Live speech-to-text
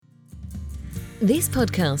This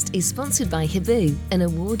podcast is sponsored by Hibu, an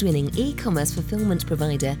award-winning e-commerce fulfillment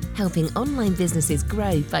provider helping online businesses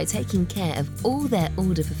grow by taking care of all their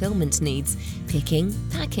order fulfillment needs, picking,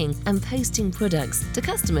 packing and posting products to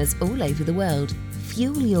customers all over the world.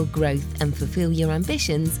 Fuel your growth and fulfill your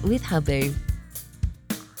ambitions with Hibu.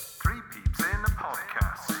 Three Peeps in a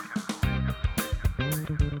Podcast.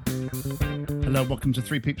 Hello, welcome to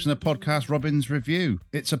Three Peeps in a Podcast, Robin's Review.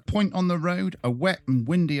 It's a point on the road, a wet and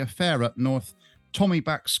windy affair up north. Tommy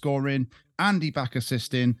back scoring, Andy back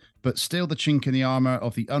assisting, but still the chink in the armour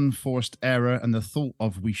of the unforced error and the thought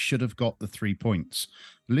of we should have got the 3 points.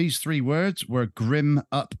 Lee's 3 words were grim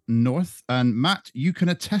up north, and Matt, you can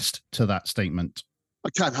attest to that statement. I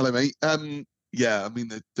can. Hello, mate. Yeah, I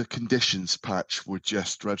mean, the conditions patch were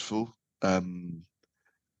just dreadful.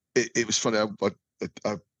 It was funny.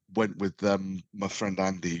 I went with my friend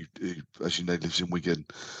Andy, who, as you know, lives in Wigan.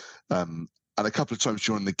 And a couple of times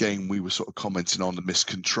during the game, we were sort of commenting on the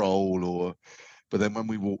miscontrol, but then when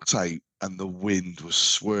we walked out and the wind was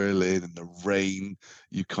swirling and the rain,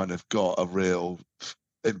 you kind of got a real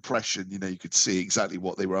impression. You know, you could see exactly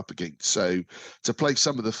what they were up against. So to play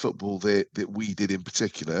some of the football that we did in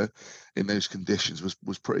particular in those conditions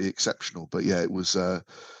was pretty exceptional. But yeah, it was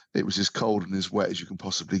as cold and as wet as you can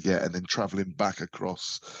possibly get, and then travelling back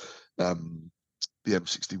across the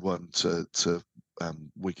M61 to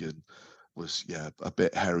Wigan was a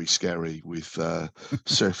bit hairy scary with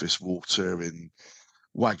surface water and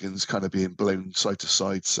wagons kind of being blown side to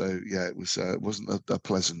side. So yeah, it wasn't a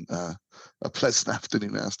pleasant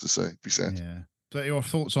afternoon, it has to be said. Yeah. So your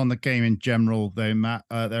thoughts on the game in general, though, Matt?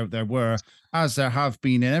 There were, as there have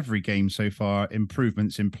been in every game so far,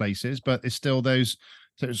 improvements in places, but it's still those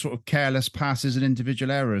sort of careless passes and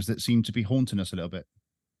individual errors that seem to be haunting us a little bit.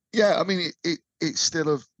 Yeah, I mean, it's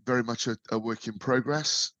still very much a work in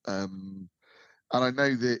progress. And I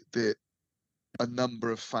know that a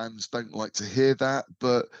number of fans don't like to hear that,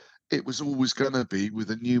 but it was always going to be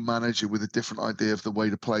with a new manager with a different idea of the way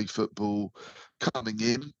to play football coming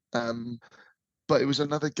in. But it was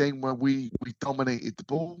another game where we dominated the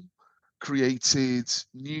ball, created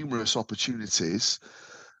numerous opportunities.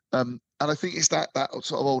 And I think it's that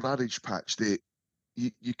sort of old adage patch that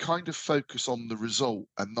you kind of focus on the result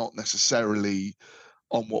and not necessarily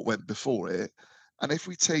on what went before it. And if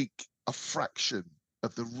we take a fraction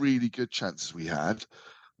of the really good chances we had,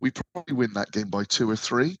 we probably win that game by 2 or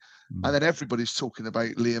 3. And then everybody's talking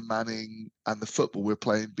about Liam Manning and the football we're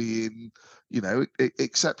playing being,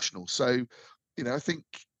 exceptional. So, I think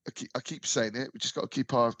I keep saying it. We just got to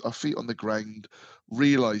keep our feet on the ground,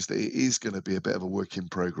 realise that it is going to be a bit of a work in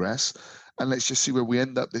progress. And let's just see where we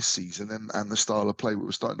end up this season and the style of play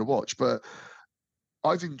we're starting to watch. But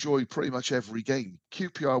I've enjoyed pretty much every game,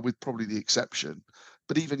 QPR with probably the exception.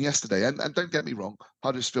 But even yesterday, and don't get me wrong,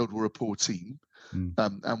 Huddersfield were a poor team,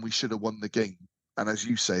 and we should have won the game. And as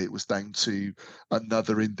you say, it was down to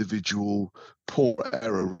another individual poor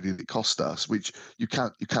error really that cost us, which you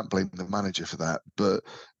can't blame the manager for that. But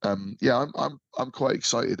I'm quite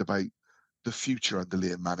excited about the future under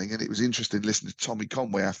Liam Manning, and it was interesting listening to Tommy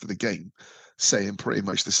Conway after the game saying pretty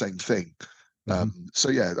much the same thing. So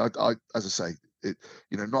yeah, I as I say, it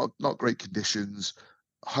not great conditions.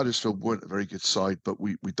 Huddersfield weren't a very good side, but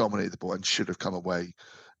we dominated the ball and should have come away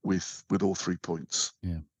with all 3 points.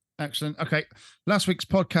 Yeah. Excellent. Okay. Last week's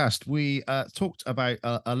podcast, we talked about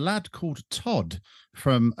a lad called Todd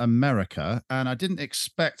from America, and I didn't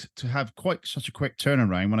expect to have quite such a quick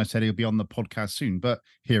turnaround when I said he'll be on the podcast soon, but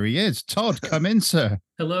here he is. Todd, come in, sir.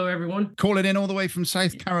 Hello, everyone. Calling in all the way from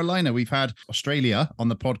South Carolina. We've had Australia on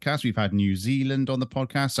the podcast. We've had New Zealand on the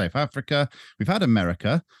podcast, South Africa. We've had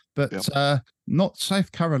America, but not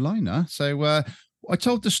South Carolina. So I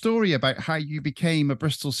told the story about how you became a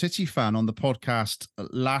Bristol City fan on the podcast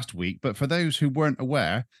last week, but for those who weren't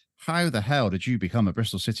aware, how the hell did you become a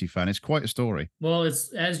Bristol City fan? It's quite a story. Well,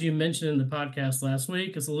 it's, as you mentioned in the podcast last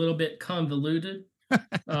week, it's a little bit convoluted.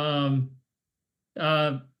 Just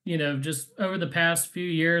over the past few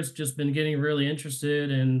years, just been getting really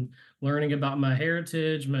interested in learning about my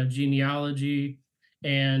heritage, my genealogy,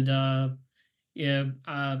 and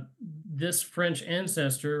this French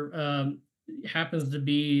ancestor happens to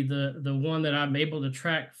be the one that I'm able to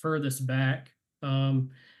track furthest back.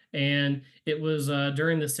 And it was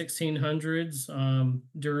during the 1600s,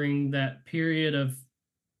 during that period of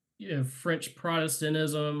French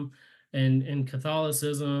Protestantism and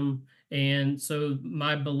Catholicism. And so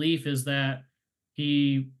my belief is that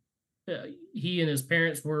he and his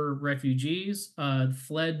parents were refugees,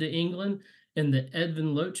 fled to England in the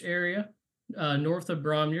Edvin Loch area, north of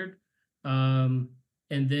Bromyard.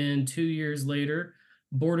 And then 2 years later,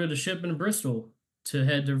 boarded a ship in Bristol to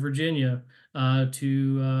head to Virginia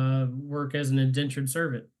to work as an indentured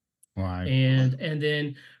servant. Wow. And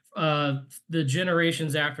then the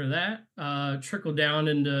generations after that trickled down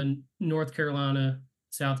into North Carolina,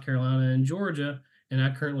 South Carolina, and Georgia, and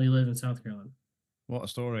I currently live in South Carolina. What a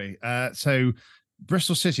story. So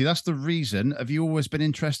Bristol City, that's the reason. Have you always been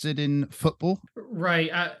interested in football?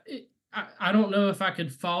 Right. I don't know if I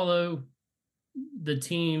could follow the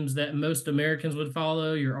teams that most Americans would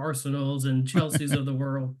follow, your Arsenals and Chelseas of the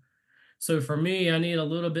world. So for me, I need a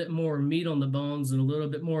little bit more meat on the bones and a little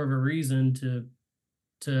bit more of a reason to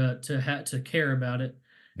care about it.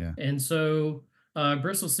 Yeah. And so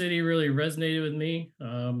Bristol City really resonated with me.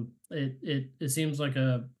 It seems like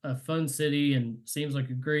a fun city and seems like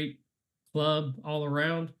a great club all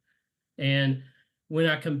around. And when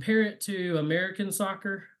I compare it to American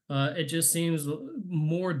soccer, it just seems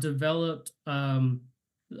more developed, more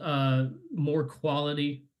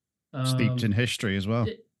quality. Steeped in history as well.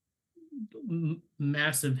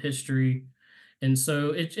 Massive history. And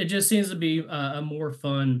so it just seems to be a more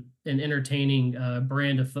fun and entertaining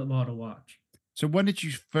brand of football to watch. So when did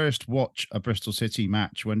you first watch a Bristol City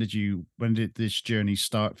match? When did this journey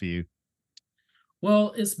start for you?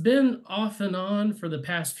 Well, it's been off and on for the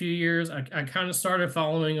past few years. I kind of started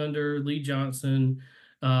following under Lee Johnson,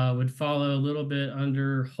 would follow a little bit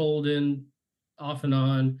under Holden, off and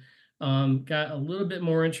on. Got a little bit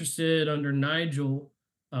more interested under Nigel,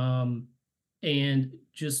 and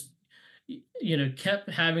just kept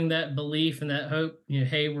having that belief and that hope.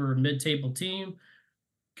 Hey, we're a mid-table team,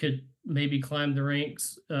 could maybe climb the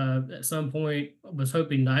ranks at some point. Was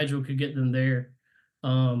hoping Nigel could get them there.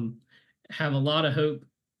 Have a lot of hope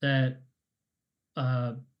that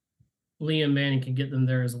Liam Manning can get them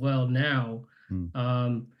there as well now.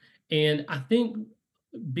 And I think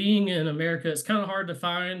being in America, it's kind of hard to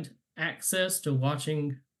find access to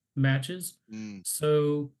watching matches.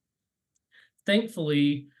 So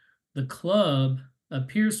thankfully, the club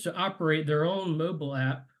appears to operate their own mobile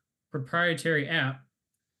app, proprietary app,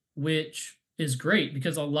 which is great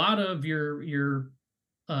because a lot of your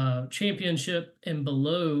championship and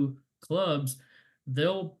below clubs,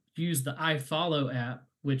 they'll use the iFollow app,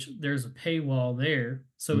 which there's a paywall there.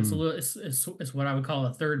 So it's a little, it's what I would call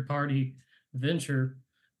a third party venture.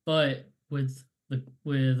 But with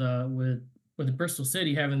Bristol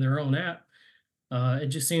City having their own app, it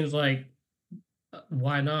just seems like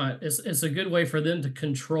why not? It's a good way for them to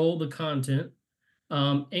control the content,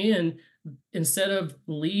 and instead of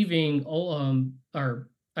leaving or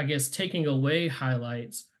I guess taking away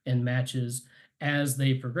highlights and matches as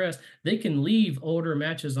they progress, they can leave older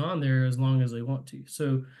matches on there as long as they want to.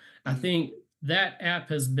 So I think that app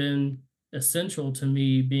has been essential to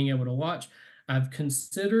me being able to watch. I've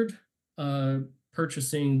considered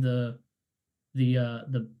purchasing the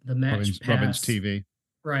match pass. Robin's TV.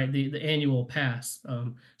 Right, the annual pass.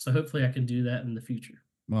 So hopefully I can do that in the future.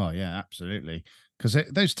 Well, yeah, absolutely. Because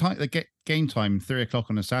the game time 3:00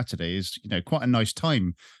 on a Saturday is quite a nice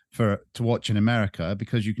time to watch in America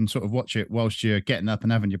because you can sort of watch it whilst you're getting up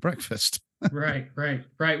and having your breakfast. Right.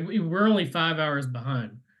 We're only 5 hours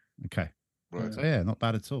behind. Okay. Right. So yeah, not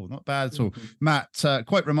bad at all. Not bad at all. Matt,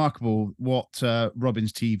 quite remarkable what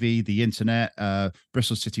Robin's TV, the internet,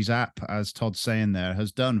 Bristol City's app, as Todd's saying there,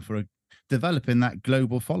 has done for developing that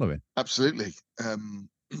global following. Absolutely. I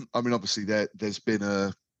mean, obviously there's been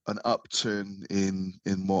an upturn in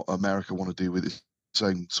what America want to do with its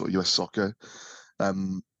own sort of US soccer.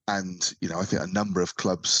 And I think a number of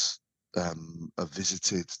clubs have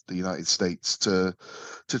visited the United States to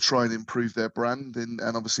try and improve their brand, and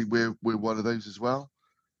obviously we're one of those as well.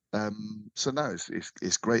 So no,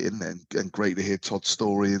 it's great, isn't it? And great to hear Todd's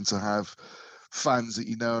story and to have fans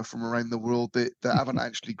that are from around the world that haven't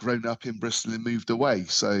actually grown up in Bristol and moved away.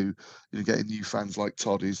 So getting new fans like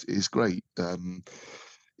Todd is great.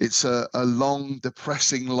 It's a long,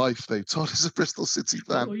 depressing life, though. Todd is a Bristol City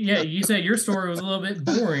fan. Well, yeah, you said your story was a little bit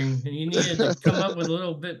boring, and you needed to come up with a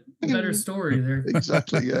little bit better story there.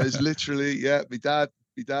 Exactly. Yeah, it's literally my dad's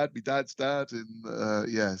dad,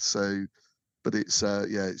 and So, but it's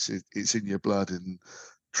it's in your blood and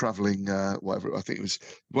traveling. Whatever. I think it was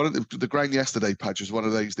one of the ground yesterday. Padge was one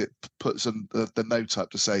of those that puts the note up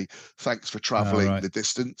to say thanks for traveling the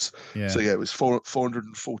distance. Yeah. So yeah, it was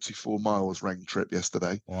 444 miles round trip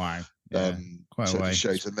yesterday. Wow. Yeah, quite so a way.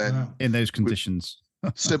 shows. And then in those conditions.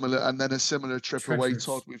 a similar trip away,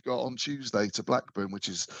 Todd, we've got on Tuesday to Blackburn, which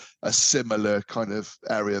is a similar kind of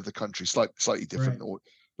area of the country, slightly different, or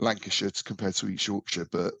Lancashire compared to East Yorkshire,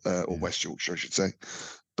 but or West Yorkshire, I should say.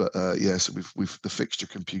 But so we've the fixture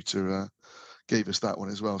computer gave us that one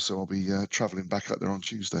as well. So I'll be travelling back up there on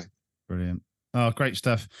Tuesday. Brilliant. Oh, great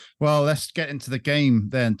stuff. Well, let's get into the game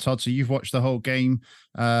then, Todd. So you've watched the whole game.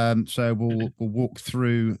 So we'll walk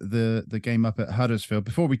through the game up at Huddersfield.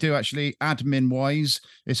 Before we do, actually, admin wise,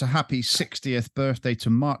 it's a happy 60th birthday to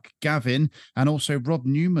Mark Gavin, and also Rob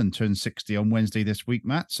Newman turned 60 on Wednesday this week,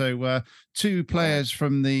 Matt. So two players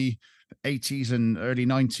from the 80s and early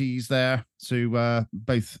 90s there. So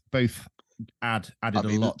both added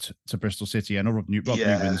a lot to Bristol City, and Rob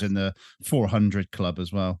Newman's in the 400 club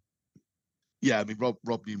as well. Yeah, I mean,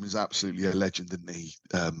 Rob Newman's absolutely a legend, isn't he?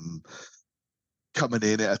 Coming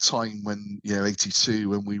in at a time when, 82,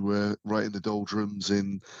 when we were right in the doldrums,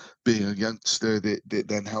 in being a youngster that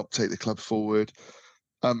then helped take the club forward.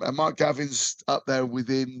 And Mark Gavin's up there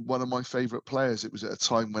within one of my favourite players. It was at a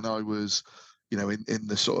time when I was, in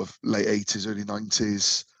the sort of late 80s, early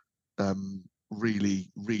 90s,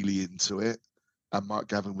 really, really into it. And Mark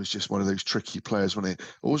Gavin was just one of those tricky players, wasn't he? I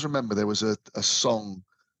always remember there was a song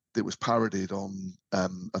that was parodied on, I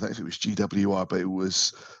don't know if it was GWR, but it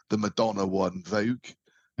was the Madonna one, Vogue.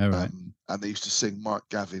 All right. And they used to sing Mark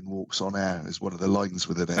Gavin Walks on Air as one of the lines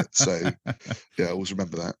within it. So, yeah, I always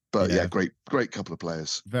remember that. But yeah, great couple of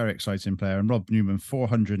players. Very exciting player. And Rob Newman,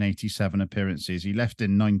 487 appearances. He left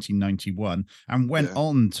in 1991 and went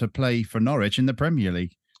on to play for Norwich in the Premier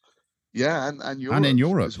League. Yeah, and in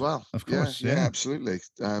Europe as well. Of course. Yeah, absolutely.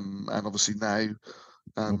 And obviously now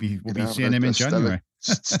we'll be seeing him in January.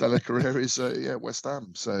 Stellar career is West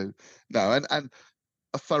Ham. So no, and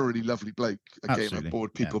a thoroughly lovely bloke. Again, Absolutely. I've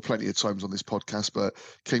bored people plenty of times on this podcast, but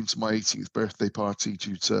came to my 18th birthday party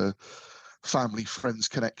due to family, friends,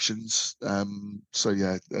 connections. So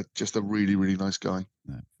yeah, just a really, really nice guy.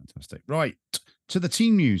 Yeah, fantastic. Right. To the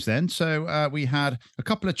team news then. So we had a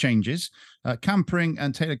couple of changes. Campering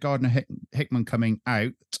and Taylor Gardner-Hickman coming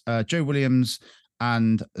out. Joe Williams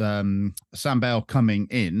and Sam Bell coming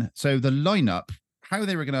in. So the lineup, how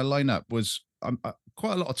they were going to line up was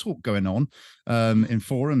quite a lot of talk going on in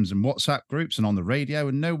forums and WhatsApp groups and on the radio,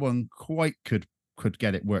 and no one quite could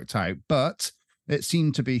get it worked out. But it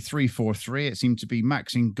seemed to be 3-4-3. It seemed to be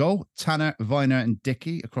Max in goal, Tanner, Viner, and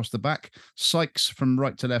Dickey across the back, Sykes from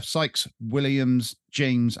right to left, Sykes, Williams,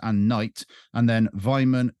 James, and Knight, and then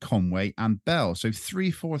Vyman, Conway, and Bell. So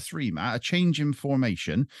 3-4-3, Matt, a change in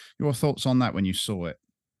formation. Your thoughts on that when you saw it?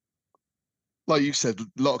 Like you said, a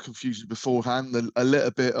lot of confusion beforehand, a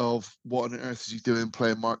little bit of what on earth is he doing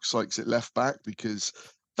playing Mark Sykes at left back, because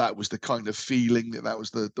that was the kind of feeling that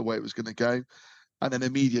was the way it was going to go. And then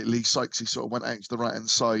immediately Sykes sort of went out to the right-hand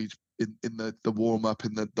side in the warm-up,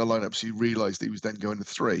 in the lineup, so you realised he was then going to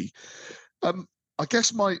 3. I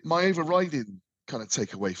guess my overriding kind of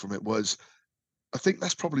takeaway from it was, I think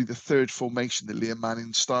that's probably the third formation that Liam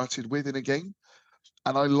Manning started with in a game.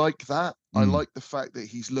 And I like that. I like the fact that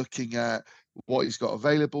he's looking at what he's got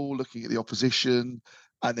available, looking at the opposition,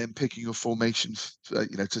 and then picking a formation,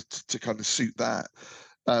 to kind of suit that.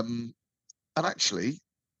 And actually,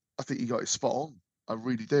 I think he got it spot on. I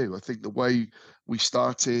really do. I think the way we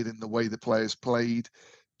started and the way the players played,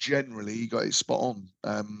 generally, he got it spot on.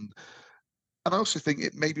 And I also think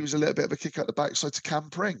it maybe was a little bit of a kick out the backside to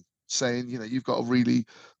Campering, saying, you've got to really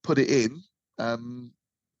put it in.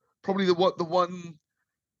 Probably the one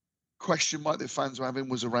question mark that fans were having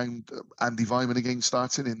was around Andy Vyman again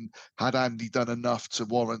starting, and had Andy done enough to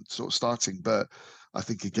warrant sort of starting. But I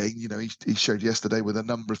think, again, he showed yesterday with a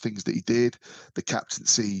number of things that he did, the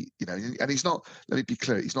captaincy, and he's not, let me be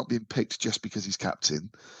clear, he's not being picked just because he's captain.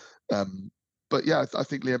 But yeah, I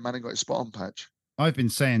think Liam Manning got his spot on, Patch. I've been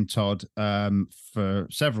saying, Todd, for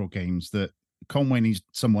several games that Conway needs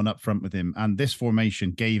someone up front with him, and this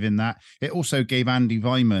formation gave him that. It also gave Andy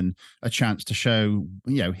Vyman a chance to show,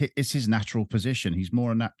 it's his natural position. He's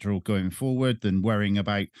more natural going forward than worrying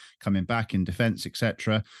about coming back in defence,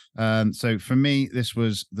 etc. So for me, this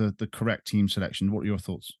was the correct team selection. What are your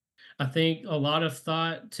thoughts? I think a lot of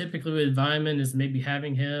thought, typically with Vyman, is maybe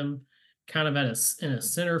having him kind of in a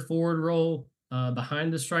center forward role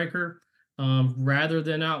behind the striker, rather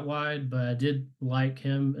than out wide, but I did like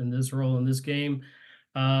him in this role in this game.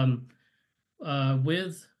 With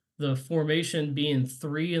the formation being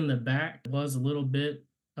 3 in the back, it was a little bit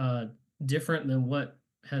different than what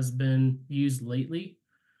has been used lately.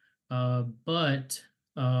 But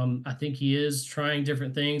I think he is trying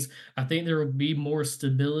different things. I think there will be more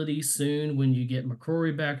stability soon when you get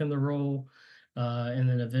McCrory back in the role, and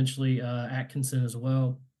then eventually Atkinson as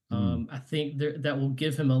well. I think that will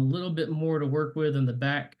give him a little bit more to work with in the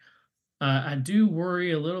back. I do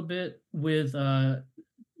worry a little bit with the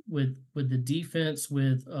defense,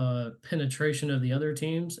 with penetration of the other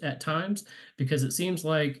teams at times, because it seems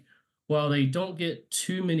like while they don't get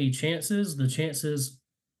too many chances, the chances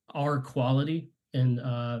are quality. And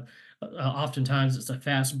Oftentimes it's a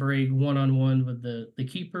fast break one-on-one with the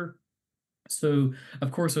keeper. So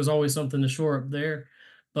of course there's always something to shore up there.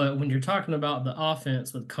 But when you're talking about the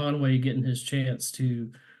offense with Conway getting his chance to,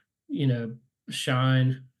 you know,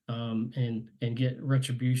 shine, and get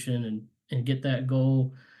retribution and get that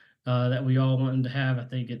goal that we all want him to have, I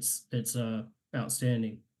think it's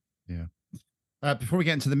outstanding. Yeah. Before we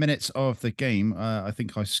get into the minutes of the game, I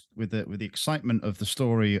think with the excitement of the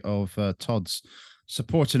story of Todd's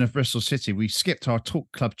supporting of Bristol City, we skipped our talk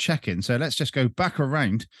club check-in. So let's just go back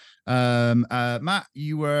around. Matt,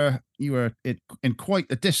 you were in quite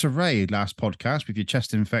a disarray last podcast with your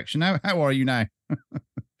chest infection. How are you now?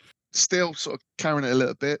 Still sort of carrying it a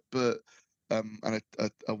little bit, but and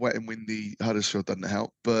a wet and windy Huddersfield doesn't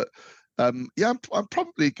help. But yeah, I'm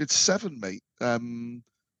probably a good 7, mate.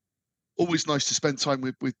 Always nice to spend time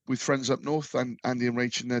with friends up north, and Andy and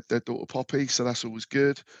Rachel and their daughter Poppy, so that's always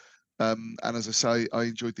good. And as I say, I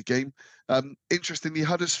enjoyed the game. Interestingly,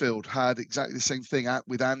 Huddersfield had exactly the same thing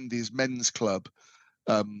with Andy's men's club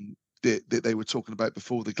that they were talking about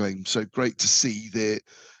before the game. So great to see that,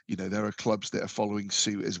 you know, there are clubs that are following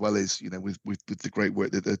suit, as well as, you know, with the great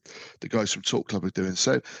work that the guys from Talk Club are doing.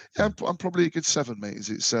 So yeah, I'm probably a good 7, mate.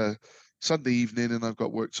 It's Sunday evening and I've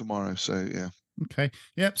got work tomorrow. So yeah. Okay.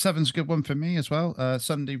 Yep. 7's a good one for me as well.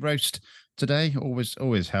 Sunday roast today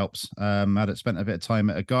always helps. Had spent a bit of time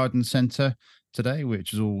at a garden centre today,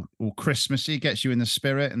 which is all Christmassy, gets you in the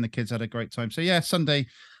spirit, and the kids had a great time. So yeah, Sunday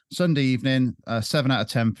evening, 7 out of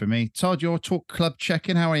 10 for me. Todd, your talk club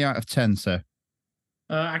check-in, how are you out of 10, sir?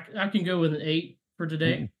 I can go with an 8 for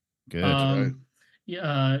today. Ooh, good.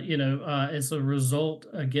 Yeah, you know, it's a result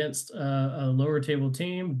against a lower table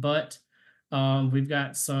team, but we've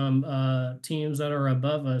got some teams that are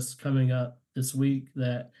above us coming up this week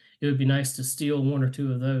that it would be nice to steal 1 or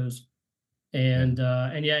 2 of those. And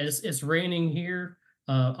yeah, it's raining here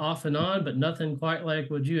off and on, but nothing quite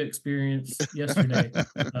like what you experienced yesterday.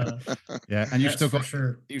 Yeah, and you've still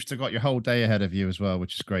got your whole day ahead of you as well,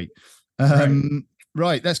 which is great.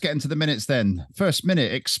 Right, let's get into the minutes then. First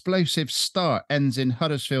minute, explosive start ends in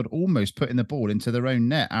Huddersfield almost putting the ball into their own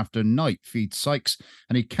net after Knight feeds Sykes,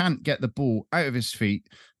 and he can't get the ball out of his feet,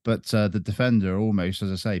 but the defender almost, as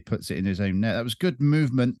I say, puts it in his own net. That was good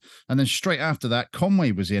movement. And then straight after that,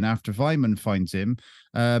 Conway was in after Vyman finds him,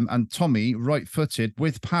 and Tommy, right-footed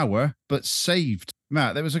with power, but saved.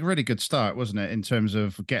 Matt, that was a really good start, wasn't it, in terms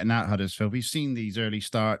of getting at Huddersfield? We've seen these early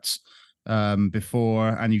starts before,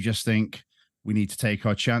 and you just think, we need to take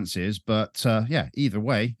our chances, but yeah, either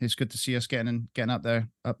way, it's good to see us getting up there,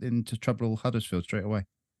 up into trouble Huddersfield straight away.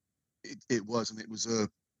 It was, and it was a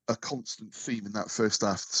constant theme in that first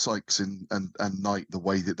half. Sykes and Knight, the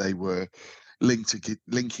way that they were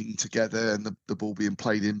linking together, and the ball being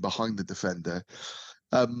played in behind the defender.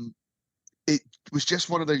 It was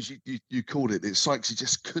just one of those you called it. That Sykes, he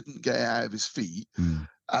just couldn't get it out of his feet,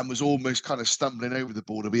 and was almost kind of stumbling over the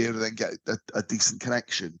ball to be able to then get a decent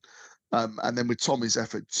connection. And then with Tommy's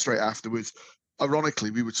effort straight afterwards,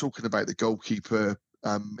 ironically, we were talking about the goalkeeper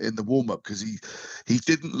in the warm-up, because he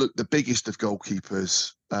didn't look the biggest of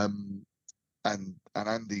goalkeepers. And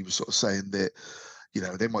Andy was sort of saying that, you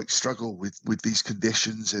know, they might struggle with these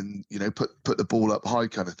conditions and, you know, put the ball up high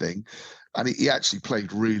kind of thing. And he actually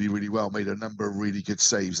played really, really well, made a number of really good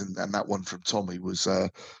saves. And that one from Tommy was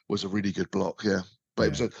a really good block, yeah. But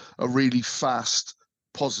it was a really fast,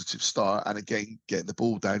 positive start, and again getting the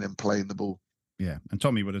ball down and playing the ball. Yeah, and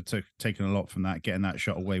Tommy would have taken a lot from that, getting that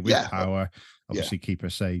shot away with power. Obviously, keeper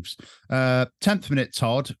saves. 10th minute,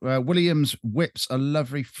 Todd. Williams whips a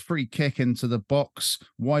lovely free kick into the box,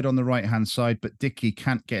 wide on the right-hand side, but Dickey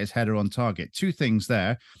can't get his header on target. 2 things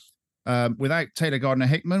there. Without Taylor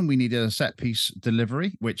Gardner-Hickman, we needed a set-piece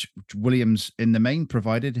delivery, which Williams, in the main,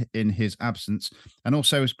 provided in his absence. And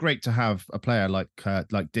also, it's great to have a player like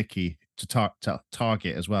Dickey to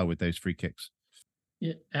target as well with those free kicks.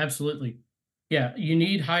 Yeah, absolutely. Yeah, you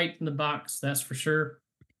need height in the box, that's for sure.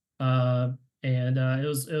 And it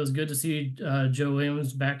was good to see Joe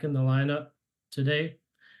Williams back in the lineup today.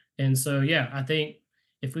 And so, yeah, I think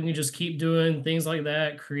if we can just keep doing things like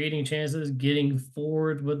that, creating chances, getting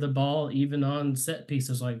forward with the ball, even on set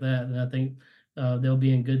pieces like that, then I think they'll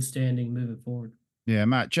be in good standing moving forward. Yeah,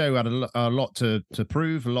 Matt, Joe had a lot to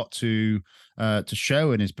prove, a lot to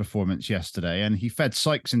show in his performance yesterday, and he fed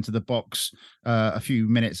Sykes into the box a few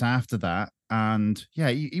minutes after that, and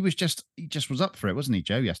yeah, he just was up for it, wasn't he,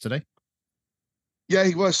 Joe, yesterday? Yeah,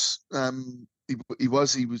 he was.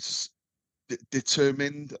 He was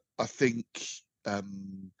determined. I think. I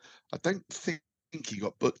don't think he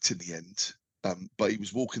got booked in the end. But he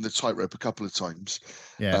was walking the tightrope a couple of times.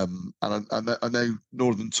 Yeah. And I know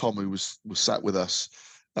Northern Tom, who was sat with us,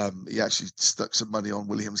 He actually stuck some money on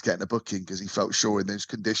Williams getting a booking because he felt sure in those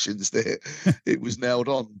conditions that it was nailed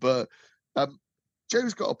on. But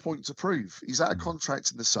Joe's got a point to prove. He's out of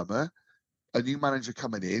contract in the summer, a new manager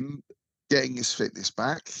coming in, getting his fitness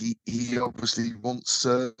back. He obviously wants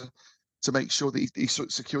to make sure that he sort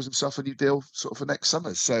of secures himself a new deal sort of for next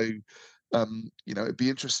summer. So, it'd be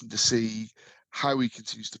interesting to see how he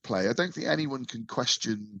continues to play. I don't think anyone can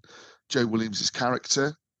question Joe Williams'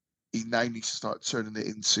 character. He now needs to start turning it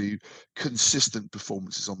into consistent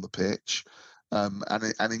performances on the pitch. And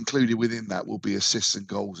included within that will be assists and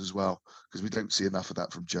goals as well, because we don't see enough of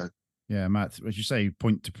that from Joe. Yeah, Matt, as you say,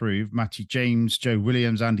 point to prove. Matty James, Joe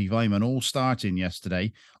Williams, Andy Weimann all starting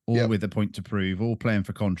yesterday, all with a point to prove, all playing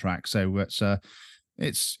for contracts. So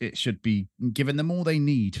it should be giving them all they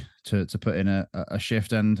need to put in a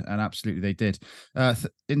shift, and absolutely they did.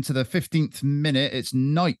 Into the 15th minute, it's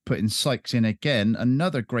Knight putting Sykes in again.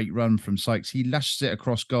 Another great run from Sykes. He lashes it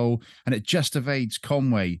across goal, and it just evades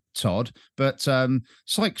Conway, Todd. But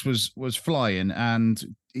Sykes was flying, and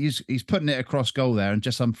he's putting it across goal there, and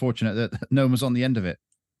just unfortunate that no one was on the end of it.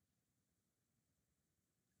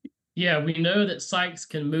 Yeah, we know that Sykes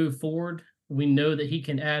can move forward. We know that he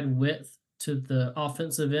can add width to the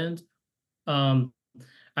offensive end.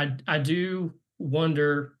 I do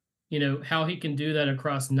wonder, how he can do that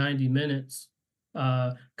across 90 minutes,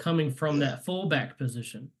 coming from that fullback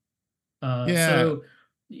position. So,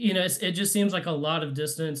 it just seems like a lot of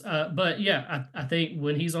distance. But yeah, I think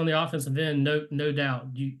when he's on the offensive end, no doubt,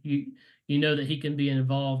 you know that he can be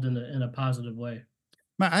involved in a positive way.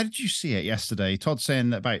 Matt, how did you see it yesterday? Todd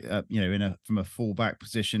saying about from a full-back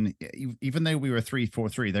position, even though we were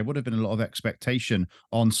 3-4-3, there would have been a lot of expectation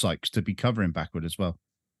on Sykes to be covering backward as well.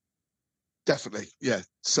 Definitely, yeah.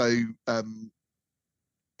 So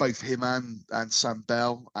both him and Sam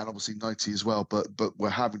Bell, and obviously Knighty as well, but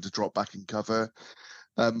we're having to drop back and cover.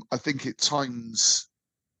 I think at times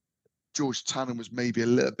George Tannen was maybe a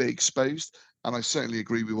little bit exposed, and I certainly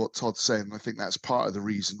agree with what Todd's saying. I think that's part of the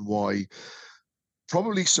reason why,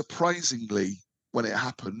 probably surprisingly, when it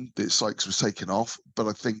happened, that Sykes was taken off. But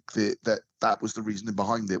I think that was the reasoning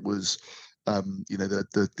behind it, was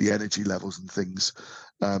the energy levels and things.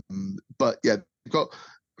 But yeah,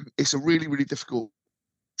 it's a really, really difficult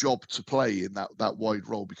job to play in that wide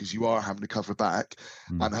role, because you are having to cover back.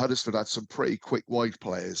 And Huddersfield had some pretty quick wide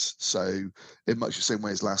players, so in much the same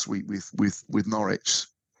way as last week with Norwich.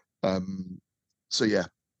 So yeah,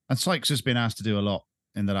 and Sykes has been asked to do a lot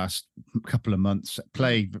in the last couple of months,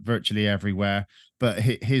 play virtually everywhere, but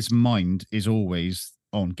his mind is always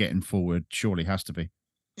on getting forward. Surely has to be.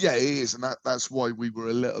 Yeah, it is, and that's why we were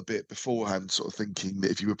a little bit beforehand sort of thinking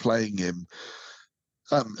that if you were playing him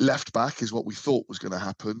left back, is what we thought was going to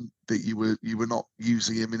happen, that you were not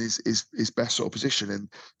using him in his best sort of position.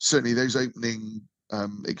 And certainly those opening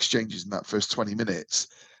exchanges in that first 20 minutes,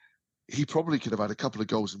 he probably could have had a couple of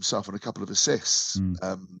goals himself and a couple of assists.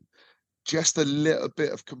 Just a little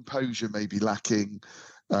bit of composure maybe lacking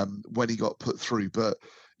when he got put through, but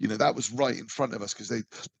that was right in front of us, because they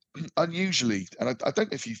unusually, and I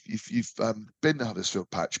don't know if you've been to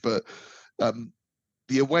Huddersfield Patch, but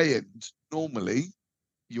the away end, normally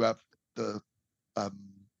you have the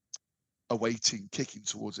away team kicking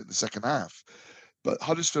towards it in the second half, but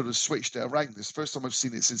Huddersfield has switched it around. This is the first time I've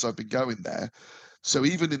seen it since I've been going there. So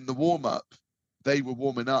even in the warm up, they were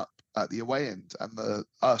warming up at the away end, and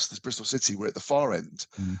this Bristol City, were at the far end,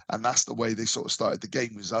 and that's the way they sort of started the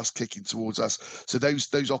game, was us kicking towards us. So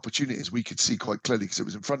those opportunities we could see quite clearly because it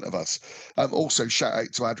was in front of us. Also, shout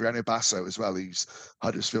out to Adriano Basso as well, who's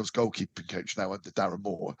Huddersfield's goalkeeping coach now under Darren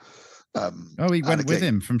Moore. He went with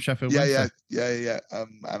him from Sheffield Wednesday. Yeah.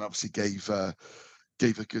 And obviously gave a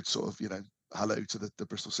good sort of hello to the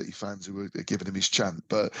Bristol City fans who were giving him his chant.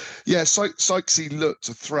 But yeah, Sykesy looked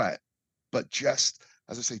a threat, but just,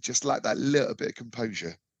 as I say, just like that little bit of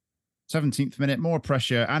composure. 17th minute, more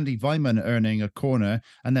pressure. Andy Weimann earning a corner,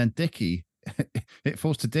 and then Dickey, it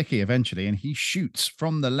falls to Dickey eventually, and he shoots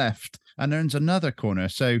from the left and earns another corner.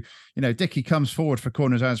 So, Dickey comes forward for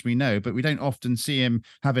corners, as we know, but we don't often see him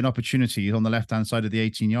having opportunities on the left-hand side of the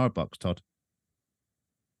 18-yard box, Todd.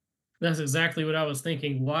 That's exactly what I was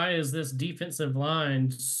thinking. Why is this defensive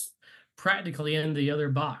line practically in the other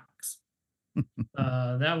box?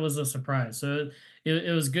 That was a surprise. So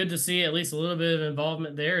it was good to see at least a little bit of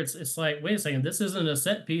involvement there. It's like, wait a second, this isn't a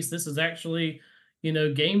set piece. This is actually,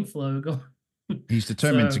 game flow going. He's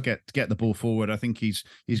determined to get the ball forward. I think he's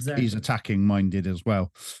Exactly. attacking minded as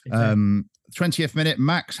well. Exactly. 20th minute,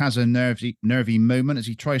 Max has a nervy moment as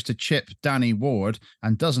he tries to chip Danny Ward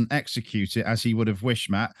and doesn't execute it as he would have wished,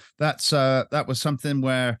 Matt. That was something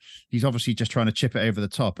where he's obviously just trying to chip it over the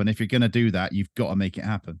top. And if you're going to do that, you've got to make it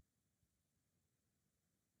happen.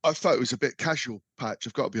 I thought it was a bit casual, Patch,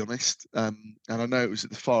 I've got to be honest. And I know it was at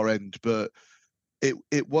the far end, but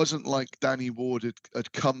it wasn't like Danny Ward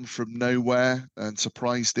had come from nowhere and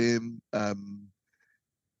surprised him.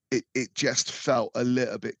 It just felt a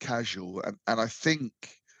little bit casual. And I think...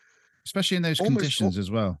 Especially in those conditions as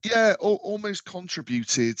well. Yeah, almost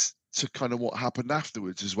contributed to kind of what happened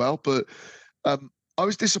afterwards as well. But I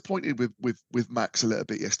was disappointed with Max a little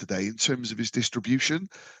bit yesterday in terms of his distribution.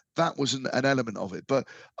 That was an element of it. But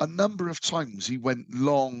a number of times he went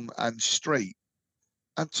long and straight,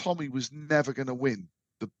 and Tommy was never going to win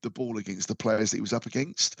the ball against the players that he was up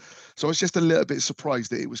against. So I was just a little bit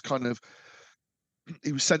surprised that it was kind of,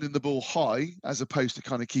 he was sending the ball high as opposed to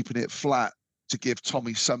kind of keeping it flat to give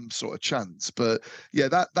Tommy some sort of chance. But yeah,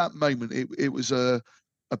 that moment, it was a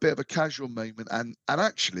bit of a casual moment, and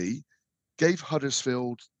actually gave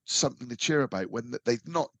Huddersfield something to cheer about when they've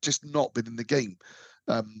not been in the game.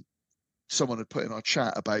 Someone had put in our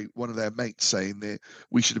chat about one of their mates saying that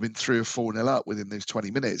we should have been 3 or 4-0 up within those 20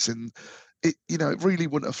 minutes. And it really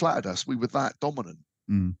wouldn't have flattered us. We were that dominant.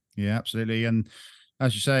 Yeah, absolutely. And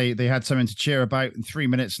as you say, they had something to cheer about 3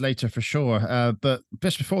 minutes later for sure. But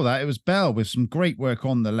just before that, it was Bell with some great work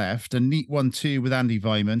on the left. A neat 1-2 with Andy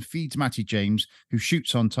Vyman, feeds Matty James, who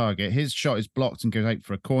shoots on target. His shot is blocked and goes out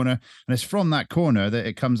for a corner. And it's from that corner that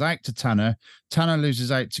it comes out to Tanner. Tanner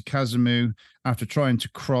loses out to Kazumu after trying to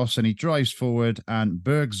cross, and he drives forward, and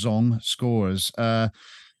Bergzong scores.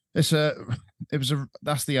 That's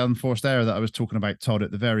the unforced error that I was talking about, Todd,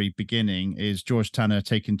 at the very beginning, is George Tanner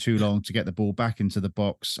taking too long to get the ball back into the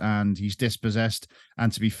box, and he's dispossessed.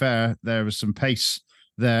 And to be fair, there was some pace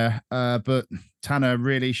there, but Tanner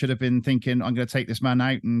really should have been thinking, I'm going to take this man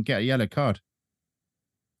out and get a yellow card.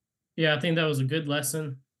 Yeah, I think that was a good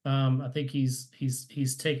lesson. I think he's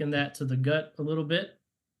taken that to the gut a little bit.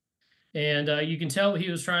 And you can tell what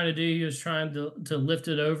he was trying to do. He was trying to lift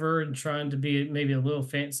it over and trying to be maybe a little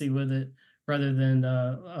fancy with it rather than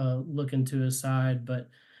looking to his side. But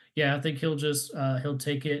yeah, I think he'll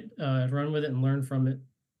take it, run with it, and learn from it.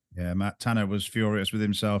 Yeah, Matt Tanner was furious with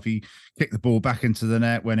himself. He kicked the ball back into the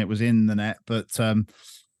net when it was in the net, but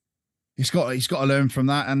he's got to learn from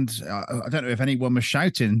that. And I don't know if anyone was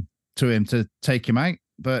shouting to him to take him out.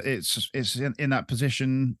 But it's in that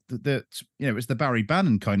position that it's the Barry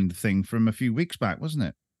Bannon kind of thing from a few weeks back,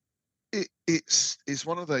 wasn't it? It's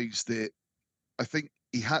one of those that I think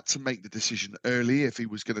he had to make the decision early if he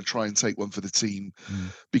was going to try and take one for the team,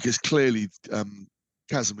 because clearly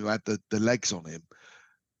Kazumu had the legs on him.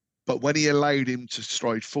 But when he allowed him to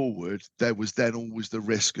stride forward, there was then always the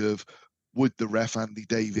risk of, would the ref Andy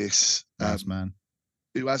Davis, Man,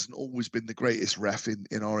 who hasn't always been the greatest ref in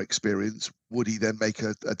our experience, would he then make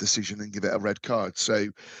a decision and give it a red card? So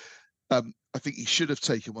I think he should have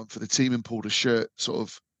taken one for the team and pulled a shirt sort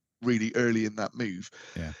of really early in that move.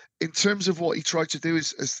 Yeah. In terms of what he tried to do,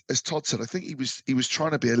 as Todd said, I think he was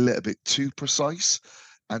trying to be a little bit too precise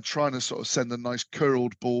and trying to sort of send a nice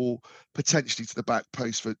curled ball potentially to the back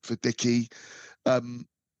post for Dickey.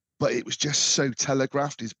 But it was just so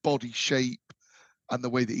telegraphed, his body shape and the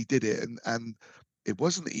way that he did it. And it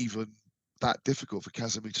wasn't even that difficult for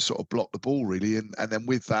Kazumu to sort of block the ball, really. And then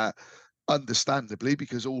with that, understandably,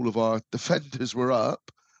 because all of our defenders were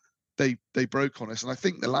up, they broke on us. And I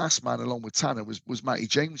think the last man along with Tanner was Matty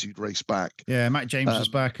James, who'd raced back. Yeah, Matt James was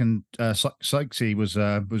back, and Sykesy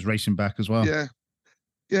was racing back as well. Yeah.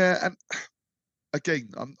 And again,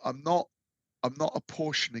 I'm not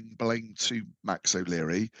apportioning blame to Max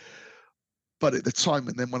O'Leary. But at the time,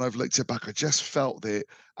 and then when I've looked it back, I just felt that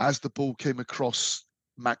as the ball came across,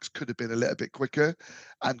 Max could have been a little bit quicker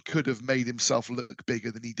and could have made himself look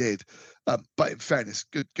bigger than he did. But in fairness,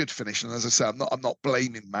 good finish. And as I say, I'm not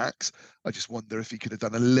blaming Max. I just wonder if he could have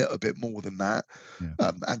done a little bit more than that.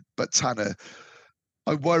 Yeah. But Tanner,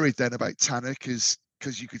 I worried then about Tanner because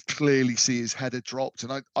you could clearly see his head had dropped,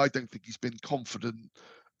 and I don't think he's been confident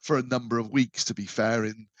for a number of weeks, to be fair.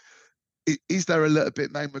 And is there a little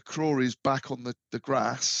bit now McCrory is back on the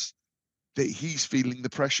grass that he's feeling the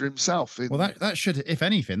pressure himself? Well, that should, if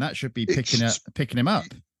anything, that should be picking him up.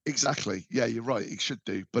 Exactly. Yeah, you're right. He should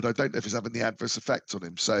do, but I don't know if it's having the adverse effect on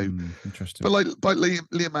him. So interesting. But like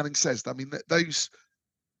Liam Manning says, I mean,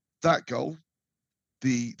 that goal,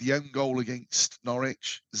 the own goal against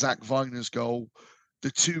Norwich, Zach Viner's goal,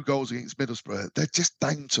 the 2 goals against Middlesbrough, they're just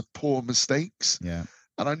down to poor mistakes. Yeah.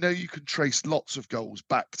 And I know you can trace lots of goals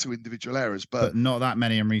back to individual errors, but not that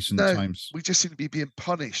many in recent no, times. we just seem to be being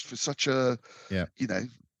punished for such a, Yeah. you know,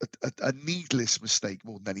 a needless mistake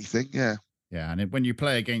more than anything. Yeah. Yeah, and when you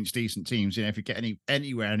play against decent teams, if you get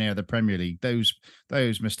anywhere near the Premier League, those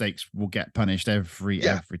mistakes will get punished every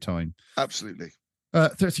time. Absolutely.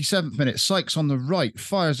 37th minute, Sykes on the right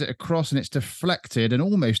fires it across and it's deflected and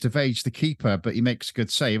almost evades the keeper, but he makes a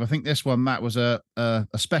good save. I think this one, Matt, was a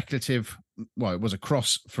speculative. Well, it was a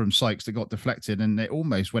cross from Sykes that got deflected and it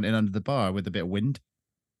almost went in under the bar with a bit of wind.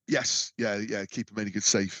 Yes, yeah. Keeper made a good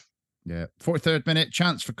save. Yeah. 43rd minute,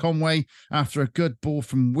 chance for Conway after a good ball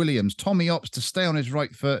from Williams. Tommy opts to stay on his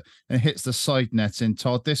right foot and hits the side net in,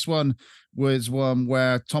 Todd. This one was one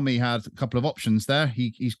where Tommy had a couple of options there.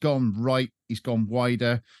 He's gone right, he's gone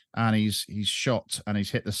wider, and he's shot and he's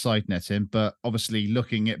hit the side net in. But obviously,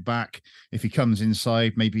 looking it back, if he comes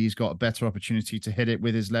inside, maybe he's got a better opportunity to hit it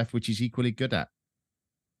with his left, which he's equally good at.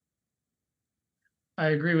 I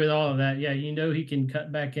agree with all of that. Yeah, he can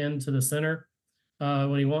cut back into the center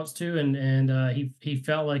when he wants to, and he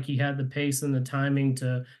felt like he had the pace and the timing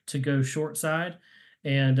to go short side,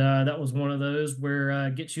 and that was one of those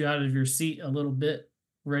where gets you out of your seat a little bit,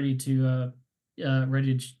 ready to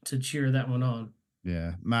cheer that one on.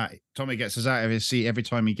 Yeah, Matt, Tommy gets us out of his seat every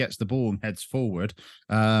time he gets the ball and heads forward.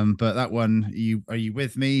 But that one, are you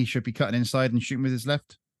with me? He should be cutting inside and shooting with his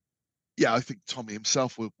left. Yeah, I think Tommy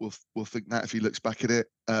himself will think that if he looks back at it.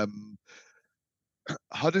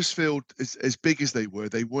 Huddersfield, as big as they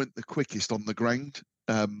weren't the quickest on the ground,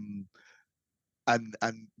 and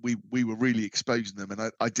we were really exposing them.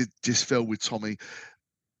 And I did just feel with Tommy,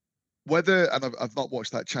 whether, and I've not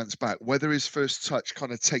watched that chance back, whether his first touch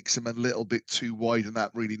kind of takes him a little bit too wide and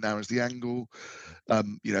that really narrows the angle.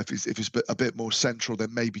 If it's a bit more central,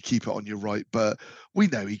 then maybe keep it on your right. But we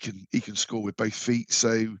know he can score with both feet.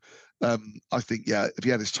 So I think, if he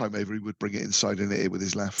had his time over, he would bring it inside and hit it with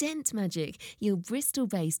his left. Dent Magic, your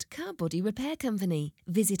Bristol-based car body repair company.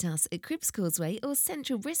 Visit us at Cribs Causeway or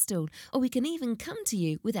Central Bristol, or we can even come to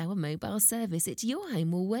you with our mobile service at your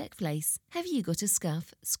home or workplace. Have you got a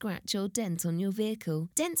scuff, scratch or dent on your vehicle?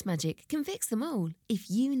 Dent Magic can fix them all. If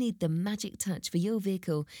you need the magic touch for your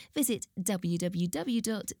vehicle, visit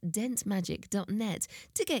www.dentmagic.net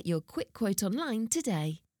to get your quick quote online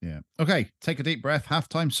today. Yeah. Okay, take a deep breath.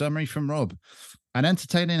 Halftime summary from Rob. An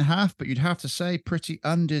entertaining half, but you'd have to say pretty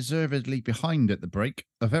undeservedly behind at the break.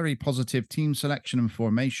 A very positive team selection and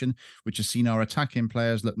formation, which has seen our attacking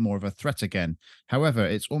players look more of a threat again. However,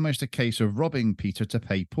 it's almost a case of robbing Peter to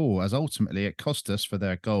pay Paul, as ultimately it cost us for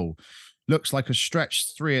their goal. Looks like a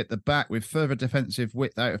stretched three at the back with further defensive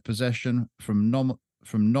width out of possession from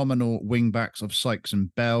nominal wing-backs of Sykes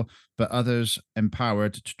and Bell, but others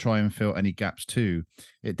empowered to try and fill any gaps too.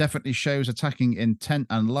 It definitely shows attacking intent,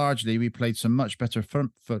 and largely we played some much better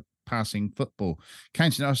front foot passing football,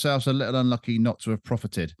 counting ourselves a little unlucky not to have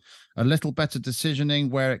profited. A little better decisioning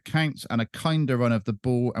where it counts and a kinder run of the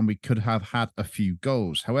ball, and we could have had a few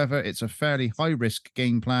goals. However, it's a fairly high-risk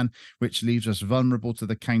game plan, which leaves us vulnerable to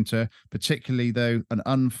the counter, particularly though an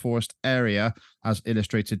unforced area as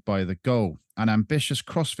illustrated by the goal. An ambitious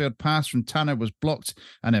crossfield pass from Tanner was blocked,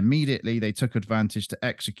 and immediately they took advantage to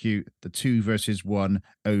execute the 2-versus-1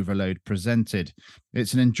 overload presented.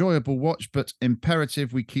 It's an enjoyable watch, but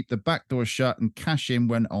imperative we keep the back door shut and cash in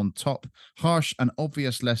when on top. Harsh and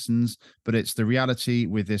obvious lessons, but it's the reality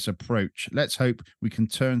with this approach. Let's hope we can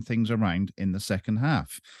turn things around in the second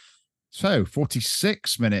half. So,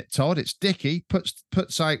 46th minute, Todd. It's Dickey puts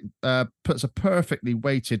a perfectly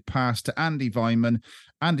weighted pass to Andy Vyman.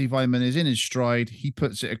 Andy Vyman is in his stride. He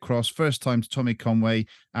puts it across first time to Tommy Conway,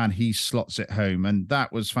 and he slots it home. And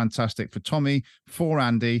that was fantastic for Tommy, for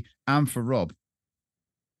Andy, and for Rob.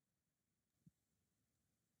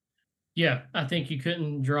 Yeah, I think you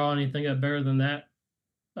couldn't draw anything up better than that.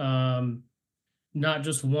 Not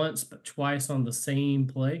just once, but twice on the same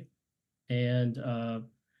play, and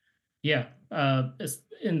it's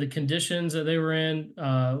in the conditions that they were in,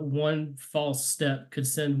 one false step could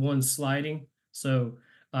send one sliding. So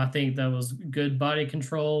I think that was good body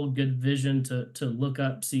control, good vision to look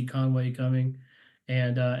up, see Conway coming,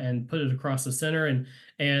 and put it across the center,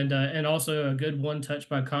 and also a good one touch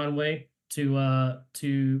by Conway to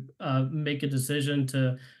make a decision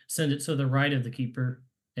to send it to the right of the keeper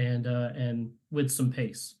and with some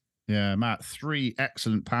pace. Yeah, Matt, 3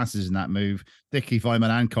 excellent passes in that move. Dickey, Vyman,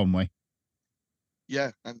 and Conway.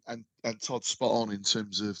 Yeah, and Todd's spot on in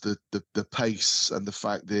terms of the pace and the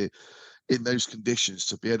fact that in those conditions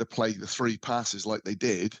to be able to play the 3 passes like they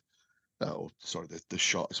did, Oh, sorry, the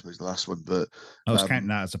shot, I suppose, the last one. But I was counting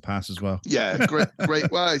that as a pass as well. yeah,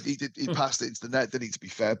 great. Well, he passed it into the net, didn't he? To be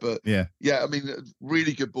fair, but yeah, I mean,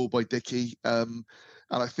 really good ball by Dickey. And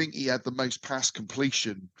I think he had the most pass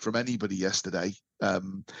completion from anybody yesterday.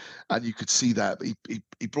 And you could see that. But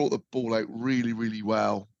he brought the ball out really, really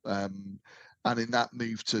well. And in that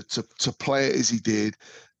move to play it as he did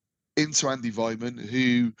into Andy Vyman,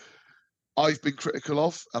 who I've been critical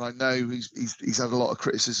of, and I know he's had a lot of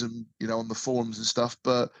criticism, on the forums and stuff,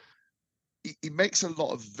 but he makes a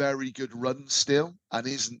lot of very good runs still and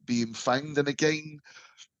isn't being found. And again,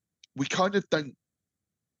 we kind of don't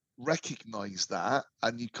recognize that,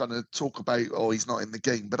 and you kind of talk about, oh, he's not in the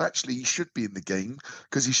game, but actually he should be in the game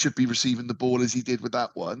because he should be receiving the ball as he did with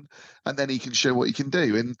that one, and then he can show what he can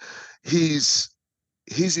do. And his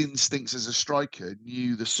instincts as a striker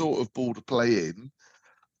knew the sort of ball to play in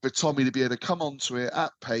for Tommy to be able to come onto it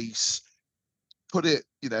at pace, put it,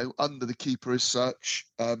 under the keeper as such,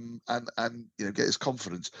 and get his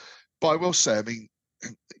confidence. But I will say, I mean,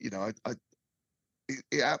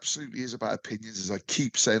 it absolutely is about opinions, as I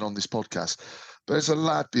keep saying on this podcast. But there's a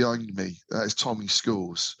lad behind me, that is Tommy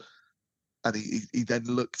Schools, and he then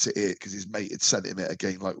looked at it because his mate had sent him it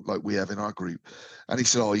again, like we have in our group, and he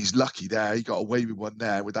said, "Oh, he's lucky there. He got away with one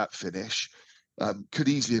there with that finish. Could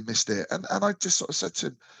easily have missed it." And I just sort of said to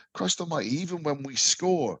him, "Christ Almighty! Even when we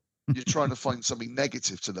score, you're trying to find something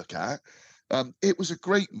negative to look at." It was a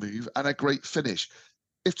great move and a great finish.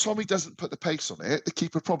 If Tommy doesn't put the pace on it, the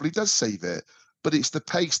keeper probably does save it. But it's the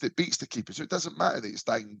pace that beats the keeper, so it doesn't matter that it's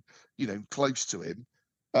down, close to him.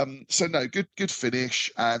 So no, good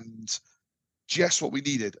finish, and just what we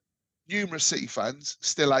needed. Numerous City fans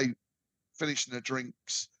still out finishing their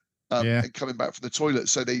drinks and coming back from the toilet,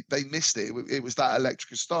 so they missed it. It was that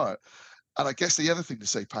electric start. And I guess the other thing to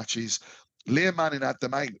say, Patch, is Liam Manning had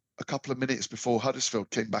them out a couple of minutes before Huddersfield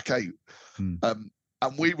came back out.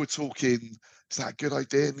 And we were talking, is that a good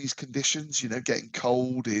idea in these conditions, getting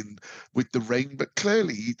cold in with the rain? But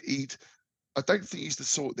clearly I don't think he's the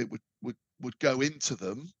sort that would go into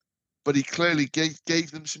them, but he clearly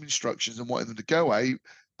gave them some instructions and wanted them to go out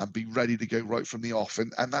and be ready to go right from the off.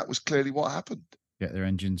 And that was clearly what happened. Get their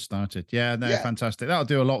engines started. Yeah, no, fantastic. That'll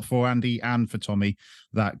do a lot for Andy and for Tommy,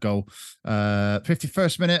 that goal.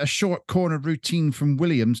 51st minute, a short corner routine from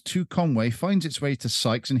Williams to Conway finds its way to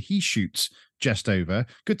Sykes and he shoots just over.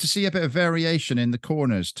 Good to see a bit of variation in the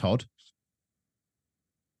corners, Todd.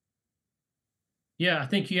 Yeah, I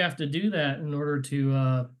think you have to do that in order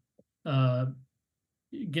to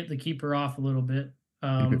get the keeper off a little bit.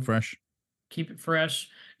 Keep it fresh. Keep it fresh.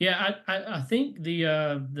 Yeah, I think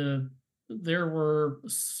there were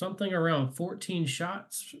something around 14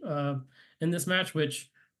 shots in this match,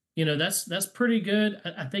 which, that's pretty good.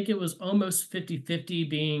 I think it was almost 50-50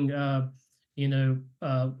 being, I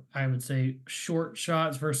would say short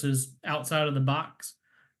shots versus outside of the box.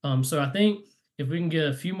 So I think if we can get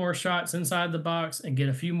a few more shots inside the box and get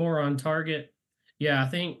a few more on target, I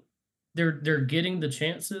think they're getting the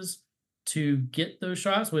chances to get those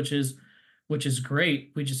shots, which is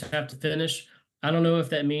great. We just have to finish. I don't know if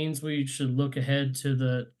that means we should look ahead to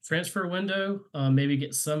the transfer window, maybe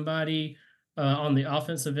get somebody on the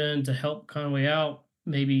offensive end to help Conway out,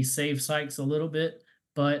 maybe save Sykes a little bit.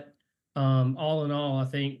 But all in all, I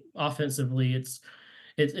think offensively,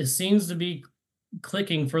 it seems to be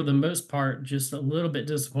clicking for the most part. Just a little bit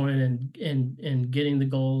disappointed in getting the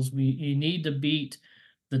goals. You need to beat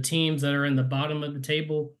the teams that are in the bottom of the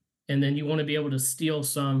table, and then you want to be able to steal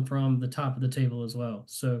some from the top of the table as well.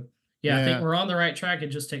 So. Yeah, I think we're on the right track. It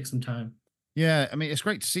just takes some time. Yeah, I mean, it's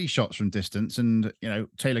great to see shots from distance. And,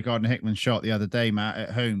 Taylor Gardner-Hickman's shot the other day, Matt, at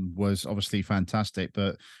home was obviously fantastic.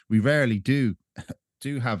 But we rarely do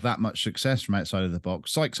have that much success from outside of the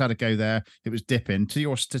box. Sykes had a go there. It was dipping. To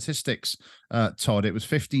your statistics, Todd, it was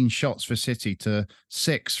 15 shots for City to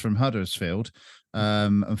 6 from Huddersfield.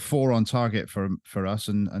 And 4 on target for us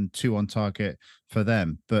and 2 on target for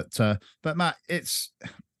them. But Matt,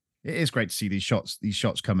 it is great to see these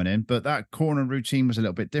shots coming in, but that corner routine was a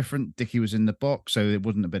little bit different. Dickey was in the box, so it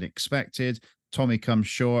wouldn't have been expected. Tommy comes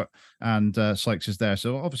short, and Sykes is there.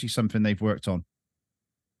 So obviously something they've worked on.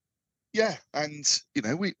 Yeah, and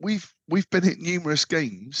we've been at numerous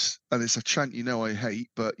games, and it's a chant I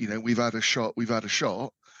hate, but we've had a shot,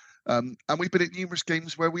 and we've been at numerous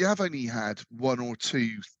games where we have only had 1 or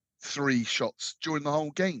 2, 3 shots during the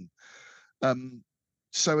whole game.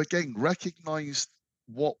 So again, recognise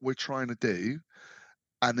what we're trying to do,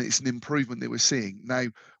 and it's an improvement that we're seeing. Now,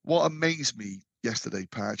 what amazed me yesterday,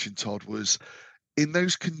 Patch and Todd, was in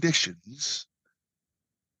those conditions,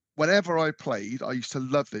 whenever I played, I used to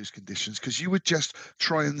love those conditions because you would just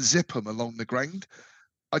try and zip them along the ground.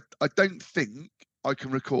 I don't think I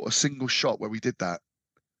can recall a single shot where we did that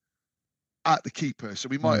at the keeper. So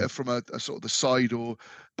we might have from a sort of the side,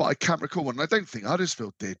 but I can't recall one. And I don't think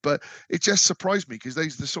Huddersfield did, but it just surprised me because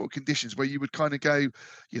those are the sort of conditions where you would kind of go,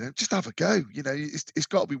 just have a go. It's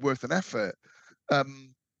got to be worth an effort.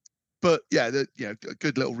 But yeah, a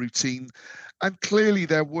good little routine, and clearly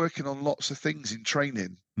they're working on lots of things in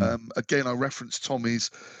training. Again, I referenced Tommy's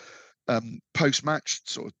post-match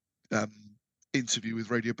sort of interview with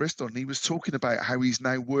Radio Bristol, and he was talking about how he's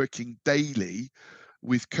now working daily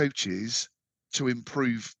with coaches to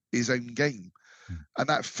improve his own game, and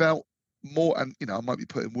that felt more. And I might be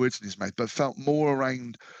putting words in his mouth, but felt more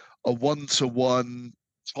around a one-to-one.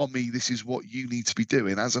 Tommy, this is what you need to be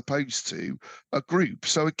doing, as opposed to a group.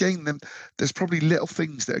 So again, then there's probably little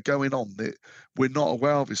things that are going on that we're not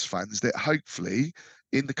aware of as fans, that hopefully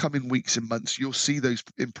in the coming weeks and months you'll see those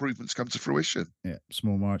improvements come to fruition. Yeah,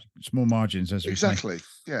 small margins, as we say. Exactly.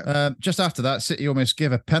 Yeah. Just after that, City almost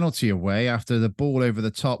give a penalty away after the ball over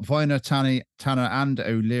the top. Viner, Tanner, and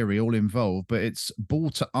O'Leary all involved, but it's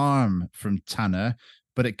ball to arm from Tanner.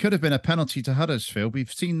 But it could have been a penalty to Huddersfield.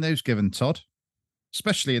 We've seen those given, Todd,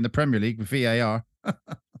 especially in the Premier League with VAR.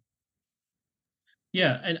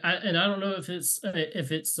 Yeah, and I don't know if it's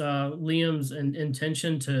Liam's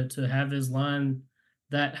intention to have his line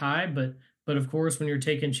that high, but of course, when you're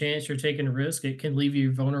taking chance, you're taking a risk. It can leave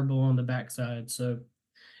you vulnerable on the backside. So,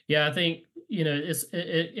 yeah, I think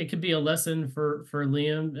it could be a lesson for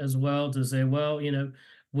Liam as well to say, well,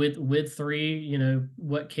 with three,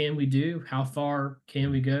 what can we do? How far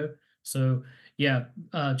can we go? So, yeah,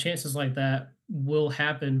 chances like that will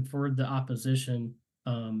happen for the opposition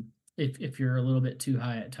if you're a little bit too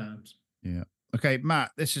high at times. Yeah. Okay,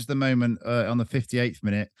 Matt, this is the moment on the 58th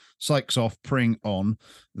minute, Sykes off, Pring on,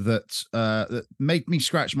 that made me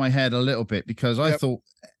scratch my head a little bit, because I thought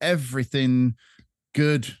everything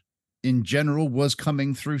good in general was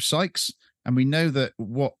coming through Sykes. And we know that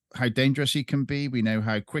how dangerous he can be. We know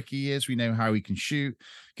how quick he is. We know how he can shoot,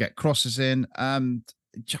 get crosses in. I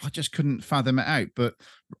just couldn't fathom it out. But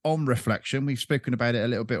on reflection, we've spoken about it a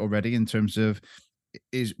little bit already in terms of,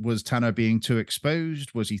 was Tanner being too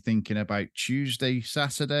exposed? Was he thinking about Tuesday,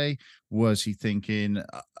 Saturday? Was he thinking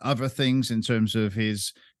other things in terms of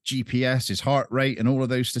his GPS, his heart rate, and all of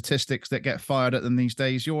those statistics that get fired at them these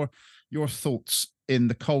days? Your thoughts in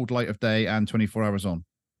the cold light of day and 24 hours on?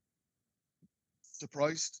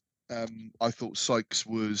 Surprised. I thought Sykes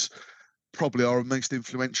was probably our most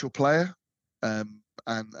influential player.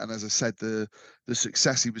 And as I said, the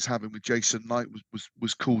success he was having with Jason Knight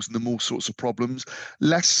was causing them all sorts of problems.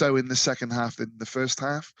 Less so in the second half than the first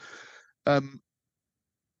half.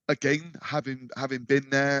 Again, having been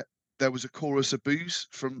there was a chorus of boos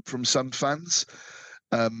from some fans,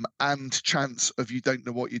 and chants of "you don't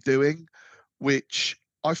know what you're doing," which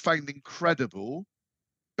I found incredible.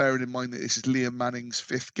 Bearing in mind that this is Liam Manning's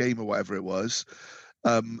 5th game or whatever it was,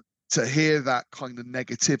 to hear that kind of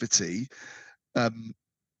negativity.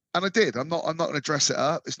 And I did. I'm not going to dress it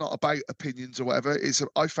up. It's not about opinions or whatever.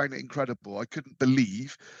 I found it incredible. I couldn't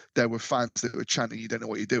believe there were fans that were chanting, "You don't know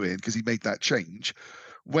what you're doing," because he made that change.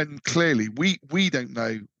 When clearly we don't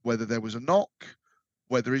know whether there was a knock,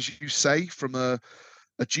 whether, as you say, from a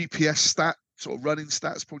GPS stat, sort of running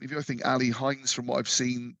stats point of view. I think Ali Hines, from what I've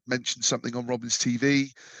seen, mentioned something on Robin's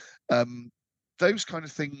TV. Those kind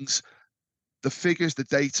of things. The figures, the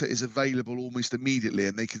data is available almost immediately,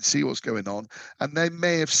 and they can see what's going on. And they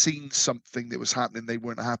may have seen something that was happening they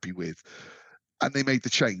weren't happy with, and they made the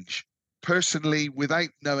change. Personally, without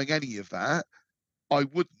knowing any of that, I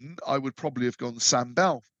wouldn't. I would probably have gone Sam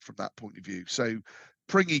Bell from that point of view. So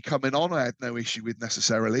Pringy coming on, I had no issue with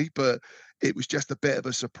necessarily, but it was just a bit of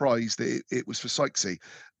a surprise that it was for Sykesy,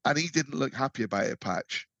 and he didn't look happy about it,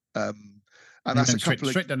 Patch. And that's a couple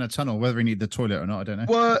straight down the tunnel, whether he needed the toilet or not, I don't know.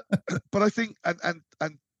 Well, but I think, and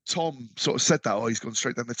Tom sort of said that, he's gone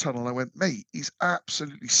straight down the tunnel. And I went, mate, he's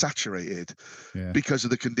absolutely saturated because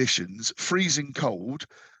of the conditions, freezing cold.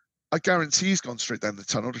 I guarantee he's gone straight down the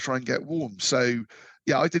tunnel to try and get warm. So,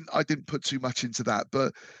 yeah, I didn't put too much into that,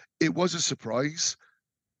 but it was a surprise,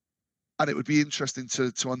 and it would be interesting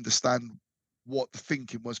to understand what the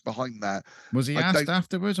thinking was behind that. Was he asked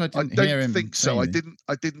afterwards? I don't think so. I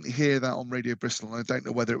didn't hear that on Radio Bristol, and I don't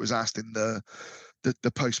know whether it was asked in the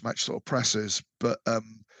post-match sort of pressers. But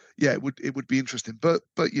yeah, it would be interesting. But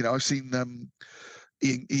I've seen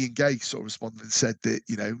Ian Gay sort of responded and said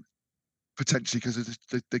that potentially because of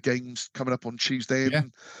the games coming up on Tuesday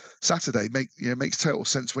and Saturday makes total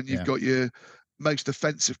sense when you've got your most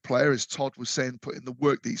offensive player, as Todd was saying, putting the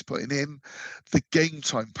work that he's putting in, the game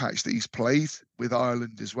time patch that he's played with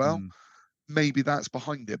Ireland as well. Maybe that's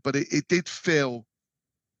behind it, but it did feel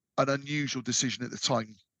an unusual decision at the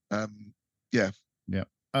time. Yeah.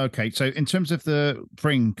 Okay, so in terms of the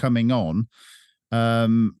Pring coming on,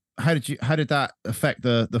 how did that affect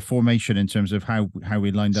the formation in terms of how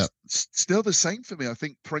we lined up? Still the same for me. I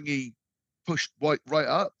think Pringy pushed right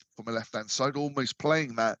up from a left hand side, almost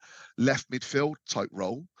playing that left midfield type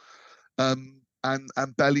role, and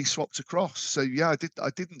Belly swapped across. So yeah, I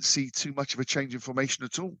didn't see too much of a change in formation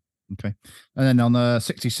at all. Okay. And then on the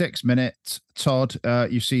 66th minute, Todd,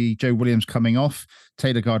 you see Joe Williams coming off,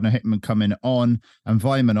 Taylor Gardner-Hickman coming on, and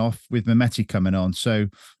Vyman off with Mehmeti coming on. So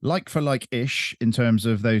like for like-ish in terms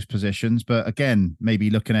of those positions. But again, maybe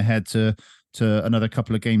looking ahead to another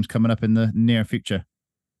couple of games coming up in the near future.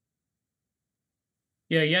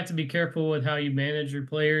 Yeah, you have to be careful with how you manage your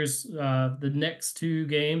players. The next 2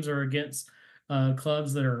 games are against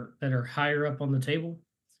clubs that are higher up on the table.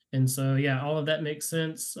 And so, yeah, all of that makes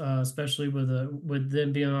sense, especially with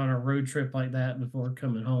them being on a road trip like that before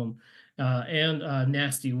coming home, and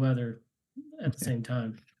nasty weather at the same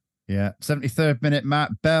time. Yeah, 73rd minute,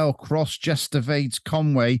 Matt Bell cross just evades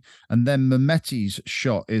Conway, and then Mehmeti's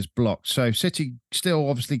shot is blocked. So City still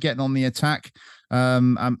obviously getting on the attack,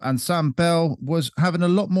 and Sam Bell was having a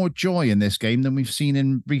lot more joy in this game than we've seen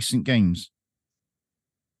in recent games.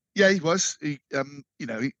 Yeah, he was.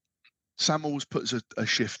 Sam always puts a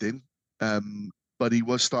shift in, but he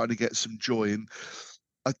was starting to get some joy. And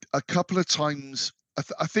a couple of times,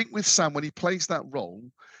 I think with Sam, when he plays that role,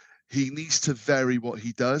 he needs to vary what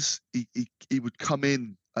he does. He would come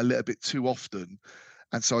in a little bit too often.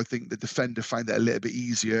 And so I think the defender found it a little bit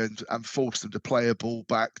easier and forced him to play a ball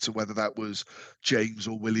back to whether that was James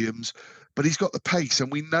or Williams. But he's got the pace,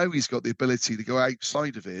 and we know he's got the ability to go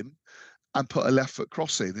outside of him and put a left foot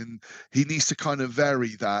cross in, and he needs to kind of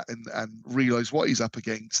vary that and realise what he's up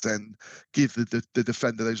against and give the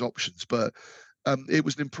defender those options. But it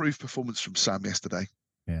was an improved performance from Sam yesterday.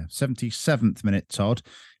 Yeah, 77th minute, Todd.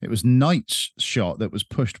 It was Knight's shot that was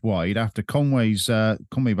pushed wide after Conway had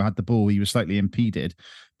the ball. He was slightly impeded,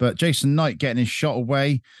 but Jason Knight getting his shot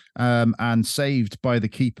away and saved by the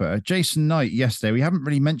keeper. Jason Knight yesterday, we haven't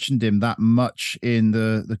really mentioned him that much in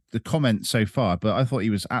the comments so far, but I thought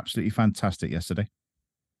he was absolutely fantastic yesterday.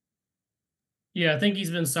 Yeah, I think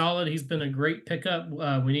he's been solid. He's been a great pickup.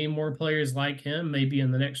 We need more players like him, maybe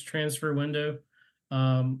in the next transfer window,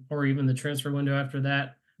 or even the transfer window after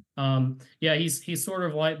that. Yeah, he's sort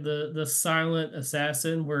of like the silent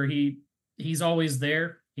assassin, where he's always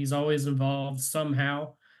there. He's always involved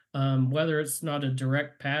somehow. Whether it's not a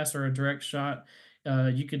direct pass or a direct shot,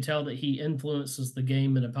 you can tell that he influences the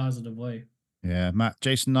game in a positive way. Yeah, Matt,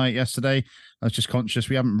 Jason Knight yesterday, I was just conscious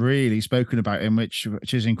we haven't really spoken about him, which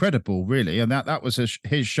is incredible, really. And that was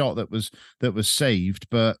his shot that was saved,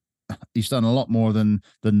 but he's done a lot more than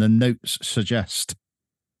the notes suggest.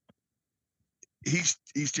 He's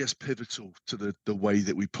just pivotal to the way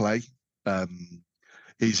that we play.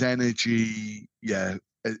 His energy, yeah,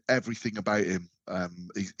 everything about him.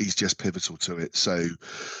 He's just pivotal to it. So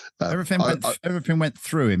everything went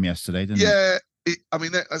through him yesterday, didn't it? Yeah.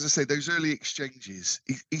 As I say, those early exchanges,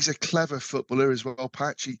 he's a clever footballer as well,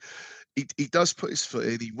 Patch. He does put his foot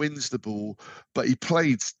in, he wins the ball, but he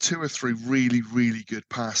played 2 or 3 really, really good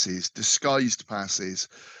passes, disguised passes,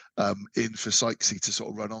 in for Sykesy to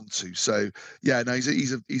sort of run onto. So yeah, no,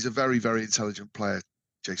 he's a very, very intelligent player,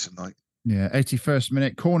 Jason Knight. Yeah, 81st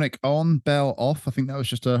minute, Cornick on, Bell off. I think that was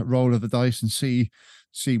just a roll of the dice and see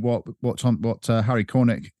what Harry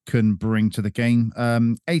Cornick can bring to the game.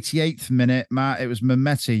 88th minute, Matt, it was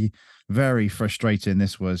Mehmeti. Very frustrating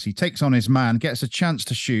this was. He takes on his man, gets a chance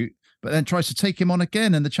to shoot, but then tries to take him on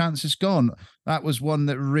again and the chance is gone. That was one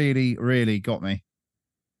that really, really got me.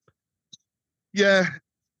 Yeah.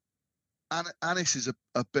 Anis is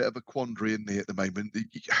a bit of a quandary in there at the moment.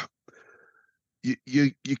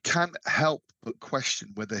 You can't help but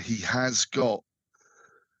question whether he has got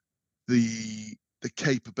the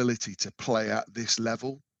capability to play at this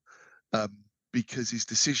level, because his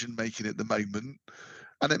decision making at the moment,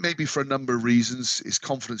 and it may be for a number of reasons, his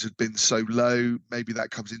confidence had been so low, maybe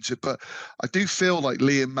that comes into it, but I do feel like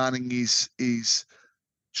Liam Manning is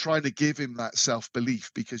trying to give him that self-belief,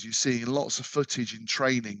 because you're seeing lots of footage in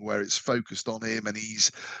training where it's focused on him and he's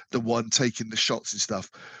the one taking the shots and stuff.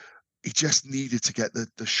 He just needed to get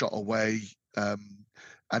the shot away,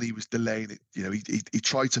 and he was delaying it. You know, he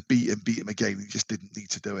tried to beat him again. He just didn't need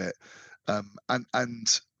to do it.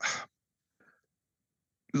 And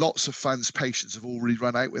lots of fans' patience have already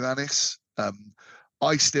run out with Anis.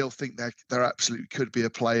 I still think there absolutely could be a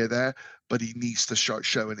player there, but he needs to start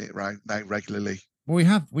showing it right now regularly.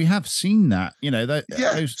 Well, we have seen that, you know,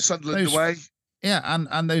 Sunderland away. Yeah,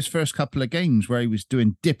 and those first couple of games where he was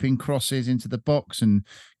doing dipping crosses into the box and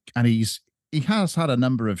and he has had a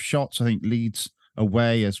number of shots. I think Leeds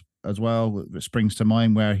away as well, that springs to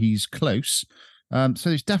mind, where he's close. So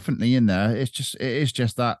he's definitely in there. It is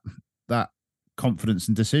just that confidence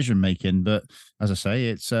and decision making. But as I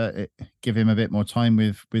say, give him a bit more time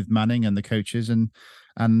with Manning and the coaches, and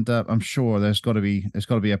I'm sure there's got to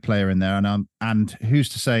be a player in there, and who's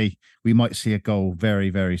to say we might see a goal very,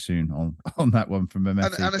 very soon on that one from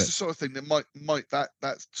Mehmeti. And it's the sort of thing that might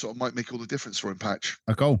make all the difference for him, Patch.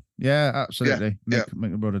 A goal, yeah, absolutely,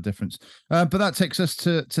 make a world of difference. But that takes us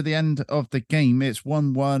to the end of the game. It's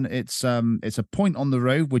 1-1. It's a point on the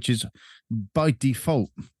road, which is by default,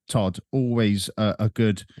 Todd, always a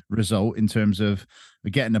good result in terms of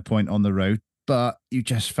getting a point on the road. But you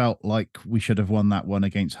just felt like we should have won that one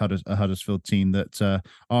against a Huddersfield team that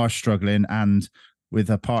are struggling, and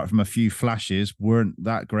apart from a few flashes, weren't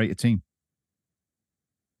that great a team.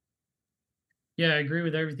 Yeah, I agree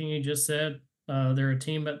with everything you just said. They're a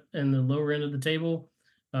team in the lower end of the table.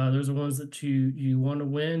 Those are ones that you want to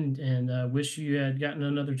win, and wish you had gotten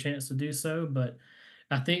another chance to do so. But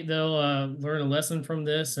I think they'll learn a lesson from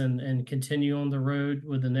this and continue on the road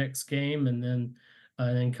with the next game, and then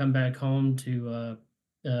come back home to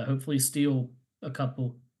hopefully steal a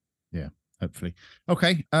couple. Yeah, hopefully.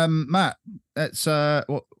 Okay, Matt, let's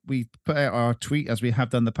we put out our tweet, as we have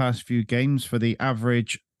done the past few games, for the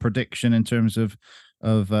average prediction in terms of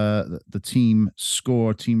the team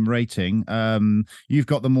score, team rating. You've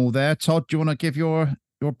got them all there. Todd, do you want to give your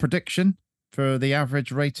prediction for the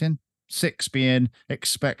average rating? 6 being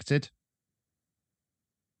expected.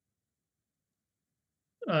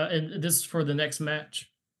 And this is for the next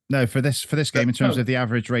match. No, for this game, in terms of the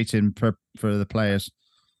average rating for the players.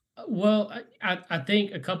 Well, I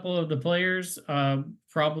think a couple of the players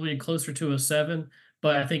probably closer to a 7,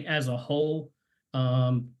 but I think as a whole,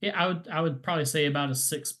 I would probably say about a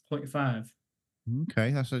 6.5.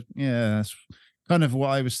 Okay, that's kind of what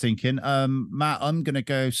I was thinking. Matt, I'm going to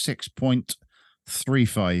go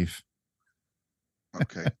 6.35.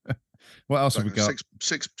 Okay. What else have we got?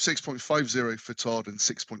 6.50 for Todd and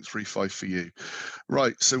 6.35 for you.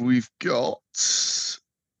 Right. So we've got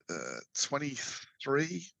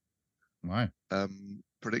 23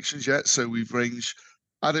 predictions yet. So we've ranged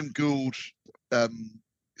Adam Gould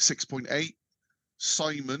 6.8,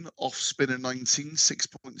 Simon off spinner 19,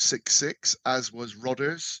 6.66, as was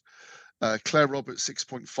Rodders. Claire Roberts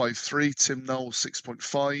 6.53, Tim Knowles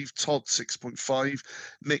 6.5, Todd 6.5,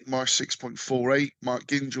 Nick Marsh 6.48, Mark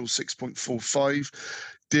Gingell 6.45,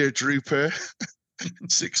 Dear Drooper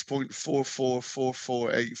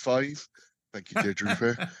 6.444485. Thank you, Dear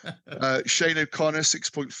Drooper. Shane O'Connor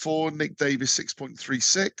 6.4, Nick Davis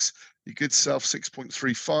 6.36, Your Good Self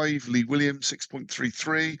 6.35, Lee Williams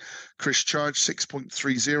 6.33, Chris Charge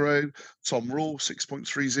 6.30, Tom Rule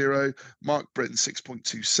 6.30, Mark Britton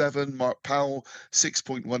 6.27, Mark Powell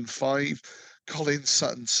 6.15, Colin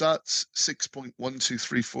Sutton Suts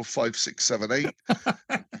 6.12345678.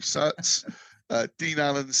 Suts. Dean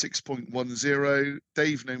Allen 6.10,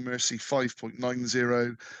 Dave No Mercy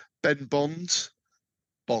 5.90, Ben Bond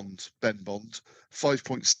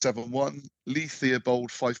 5.71, Lee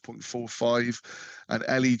Theobald 5.45, and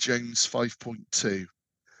Ellie Jones 5.2.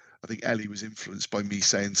 I think Ellie was influenced by me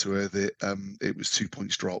saying to her that it was 2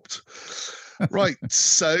 points dropped. Right,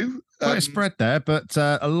 so quite a spread there, but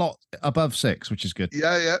a lot above 6, which is good.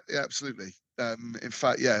 Yeah, absolutely. In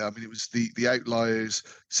fact, I mean, it was the outliers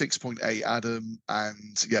 6.8 Adam,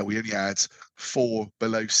 and we only had 4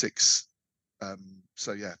 below 6.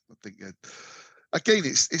 So I think again,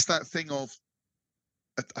 it's that thing of,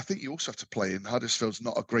 I think you also have to play in Huddersfield's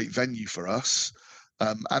not a great venue for us,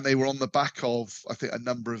 and they were on the back of, I think, a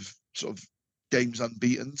number of sort of games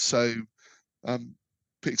unbeaten, so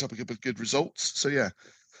picked up a couple of good results. So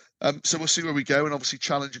so we'll see where we go, and obviously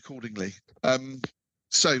challenge accordingly.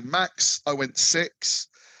 So Max, I went 6.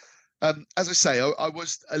 As I say, I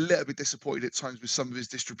was a little bit disappointed at times with some of his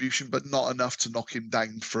distribution, but not enough to knock him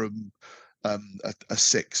down from a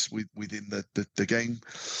 6 within the game.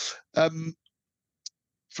 From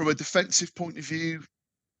a defensive point of view,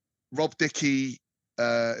 Rob Dickey,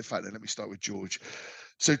 in fact, let me start with George.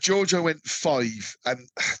 So George, I went 5, and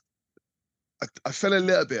I felt a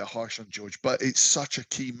little bit harsh on George, but it's such a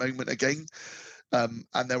key moment again. And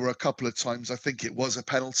there were a couple of times, I think it was a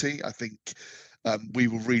penalty. I think we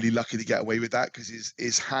were really lucky to get away with that, because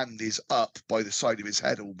his hand is up by the side of his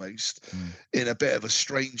head almost, in a bit of a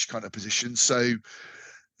strange kind of position. So,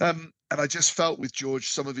 and I just felt with George,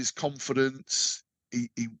 some of his confidence,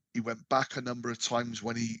 he went back a number of times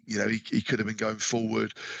when he could have been going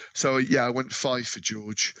forward. So I went 5 for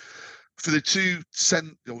George. For the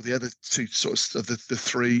the other two sorts of the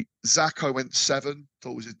three, Zach, I went 7.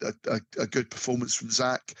 Thought it was a good performance from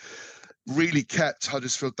Zach. Really kept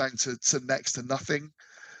Huddersfield down to next to nothing.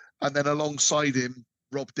 And then alongside him,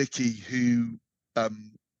 Rob Dickey, who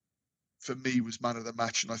for me was man of the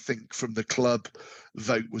match, and I think from the club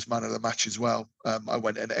vote was man of the match as well. I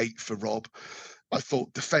went an 8 for Rob. I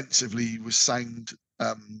thought defensively he was sound,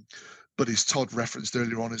 but as Todd referenced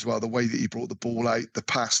earlier on as well, the way that he brought the ball out, the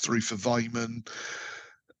pass through for Vyman.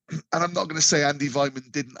 And I'm not going to say Andy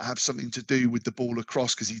Vyman didn't have something to do with the ball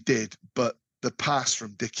across, because he did, but the pass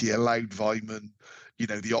from Dickey allowed Vyman,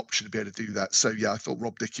 the option to be able to do that. So yeah, I thought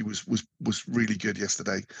Rob Dickey was really good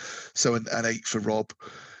yesterday. So an 8 for Rob.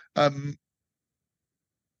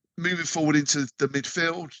 Moving forward into the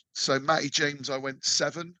midfield, so Matty James, I went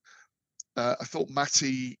 7. I thought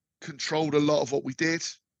Matty controlled a lot of what we did.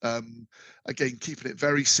 Again, keeping it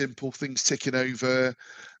very simple, things ticking over.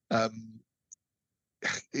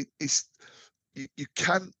 You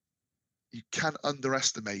can't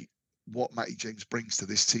underestimate what Matty James brings to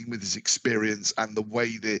this team with his experience and the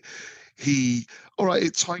way that he, all right,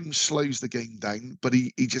 at times slows the game down, but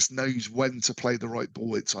he just knows when to play the right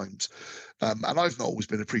ball at times. And I've not always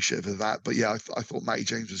been appreciative of that, but yeah, I thought Matty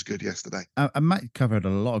James was good yesterday. And Matt covered a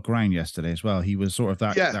lot of ground yesterday as well. He was sort of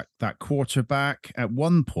that quarterback at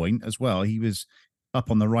one point as well. He was up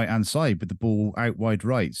on the right-hand side with the ball out wide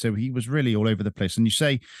right. So he was really all over the place. And you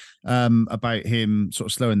say about him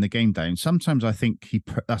sort of slowing the game down. Sometimes I think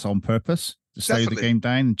that's on purpose to slow the game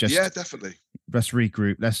down. Yeah, definitely. Let's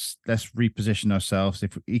regroup. Let's reposition ourselves.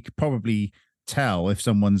 If he could probably tell if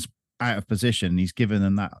someone's out of position, he's given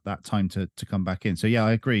them that time to come back in. So yeah,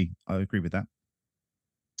 I agree. I agree with that.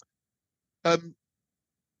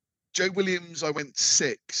 Joe Williams, I went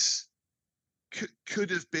 6. Could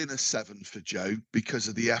have been a 7 for Joe because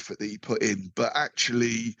of the effort that he put in, but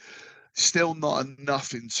actually still not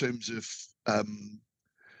enough in terms of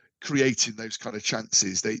creating those kind of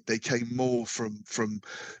chances. They came more from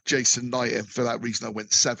Jason Knight, and for that reason I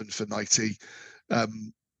went 7 for Knighty.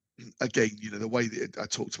 Again, the way that I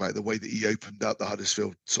talked about, the way that he opened up the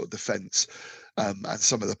Huddersfield sort of defence, and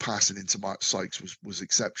some of the passing into Mark Sykes was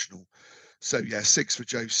exceptional. So yeah, 6 for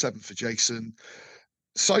Joe, 7 for Jason.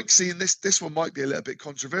 Sykes, seeing this one might be a little bit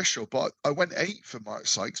controversial, but I went 8 for Mark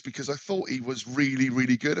Sykes because I thought he was really,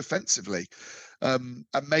 really good offensively. And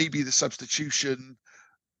maybe the substitution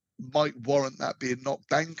might warrant that being knocked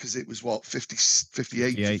down because it was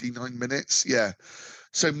 58, 59 minutes. Yeah.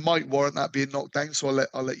 So might warrant that being knocked down. So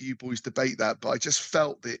I'll let you boys debate that. But I just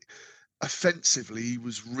felt that offensively he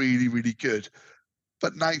was really, really good.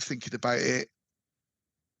 But now thinking about it,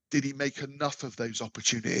 did he make enough of those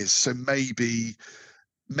opportunities? So maybe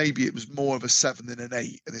it was more of a 7 than an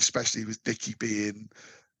 8, and especially with Dickey being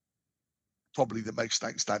probably the most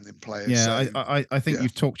outstanding player. Yeah, so, I think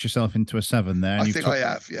you've talked yourself into a 7 there. And I think I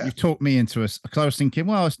have, yeah. You've talked me into because I was thinking,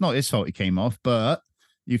 well, it's not his fault he came off, but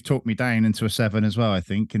you've talked me down into a 7 as well, I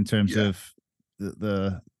think, in terms of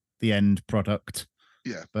the end product.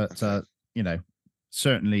 Yeah. But,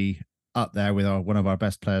 certainly up there with one of our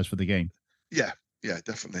best players for the game. Yeah,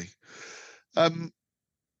 definitely.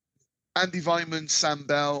 Andy Vyman, Sam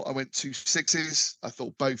Bell, I went 2 6s. I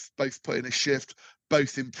thought both put in a shift,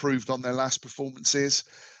 both improved on their last performances.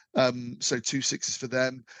 So 2 6s for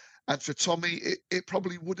them. And for Tommy, it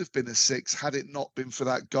probably would have been a 6 had it not been for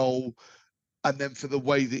that goal, and then for the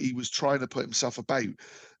way that he was trying to put himself about.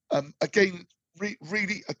 Again,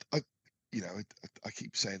 really, I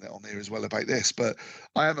keep saying it on here as well about this, but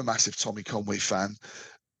I am a massive Tommy Conway fan.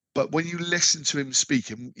 But when you listen to him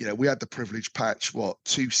speaking, we had the privilege patch,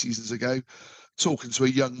 2 seasons ago, talking to a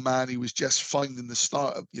young man who was just finding the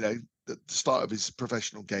start of, the start of his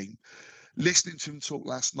professional game. Listening to him talk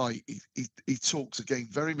last night, he talks again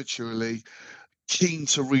very maturely, keen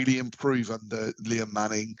to really improve under Liam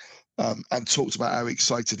Manning, and talked about how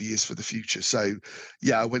excited he is for the future. So,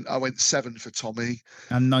 yeah, I went 7 for Tommy,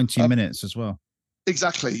 and 90 minutes as well.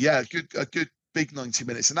 Exactly, yeah, a good big 90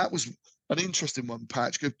 minutes, and that was an interesting one,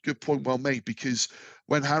 Patch. Good point, well made. Because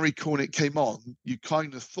when Harry Cornick came on, you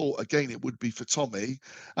kind of thought again it would be for Tommy,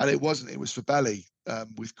 and it wasn't. It was for Belly,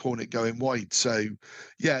 with Cornick going wide. So,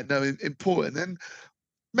 yeah, no, important. And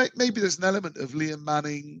maybe there's an element of Liam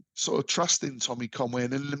Manning sort of trusting Tommy Conway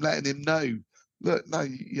and letting him know, look, no,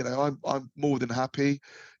 I'm more than happy.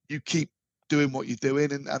 You keep doing what you're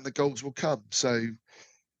doing, and the goals will come. So,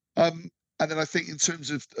 and then I think in terms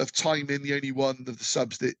of timing, the only one of the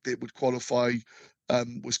subs that would qualify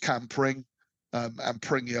was Cam Pring, and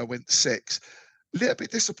Pringy, I went 6. A little bit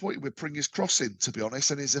disappointed with Pringy's crossing, to be honest,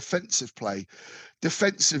 and his offensive play.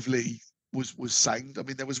 Defensively was sound. I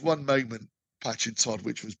mean, there was one moment patching Todd,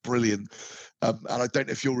 which was brilliant. And I don't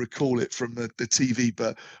know if you'll recall it from the TV,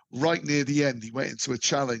 but right near the end, he went into a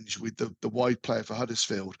challenge with the wide player for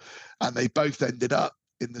Huddersfield, and they both ended up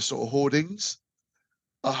in the sort of hoardings.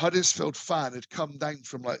 A Huddersfield fan had come down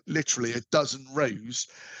from like literally a dozen rows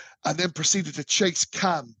and then proceeded to chase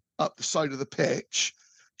Cam up the side of the pitch,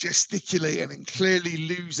 gesticulating and clearly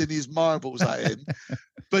losing his marbles at him.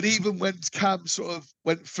 But even when Cam sort of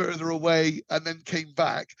went further away and then came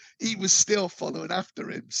back, he was still following after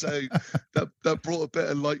him. So that brought a bit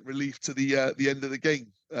of light relief to the end of the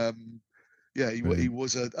game. He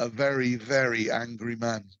was a very, very angry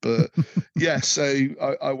man. But yeah, so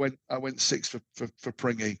I went 6 for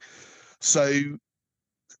Pringy. So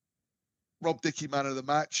Rob Dickey, man of the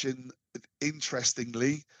match, and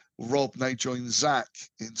interestingly, Rob now joins Zach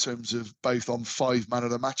in terms of both on 5 man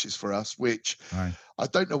of the matches for us, which Right. I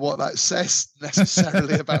don't know what that says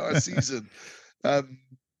necessarily about our season.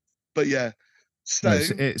 But yeah, so No,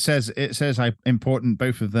 it says how important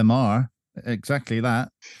both of them are. Exactly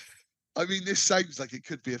that. I mean, this sounds like it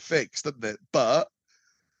could be a fix, doesn't it? But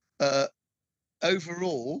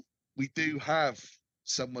overall, we do have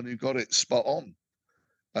someone who got it spot on.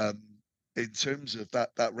 In terms of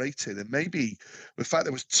that rating, and maybe the fact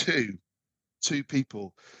there was two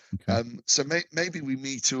people. Okay. So maybe we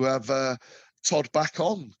need to have Todd back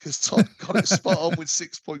on, because Todd got it spot on with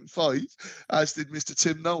 6.5, as did Mr.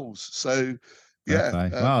 Tim Knowles. So yeah,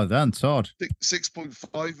 well done, Todd.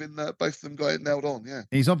 6.5 in both of them got it nailed on. Yeah,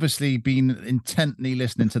 he's obviously been intently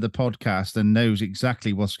listening to the podcast and knows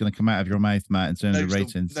exactly what's going to come out of your mouth, Matt, in terms of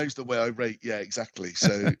ratings. Knows the way I rate. Yeah, exactly.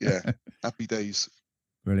 So yeah, happy days.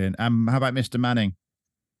 Brilliant. How about Mr. Manning?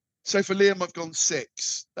 So for Liam, I've gone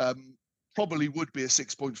 6. Probably would be a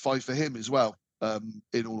 6.5 for him as well,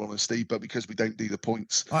 in all honesty, but because we don't do the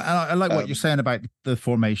points. I like what you're saying about the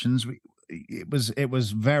formations. It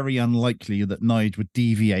was very unlikely that Nige would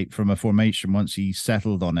deviate from a formation once he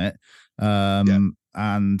settled on it.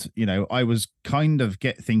 And, you know, I was kind of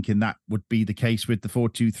thinking that would be the case with the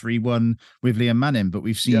 4-2-3-1 with Liam Manning, but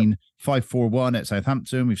we've seen 5-4-1 at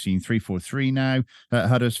Southampton. We've seen 3-4-3 now at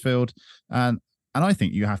Huddersfield. And I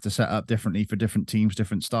think you have to set up differently for different teams,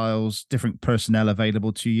 different styles, different personnel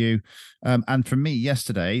available to you. And for me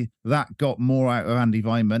yesterday, that got more out of Andy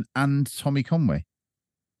Weimann and Tommy Conway.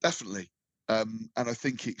 Definitely. And I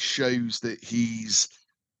think it shows that he's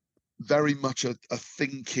very much a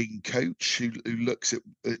thinking coach who looks at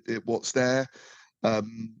what's there.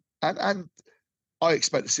 And I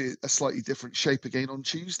expect to see a slightly different shape again on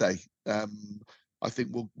Tuesday. I think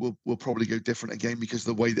we'll probably go different again because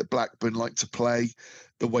of the way that Blackburn like to play,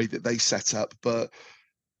 the way that they set up. But,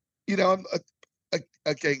 you know,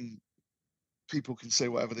 again, people can say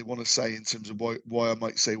whatever they want to say in terms of why I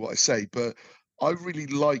might say what I say, but I really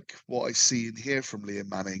like what I see and hear from Liam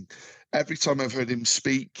Manning. Every time I've heard him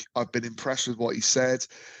speak, I've been impressed with what he said.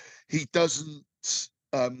 He doesn't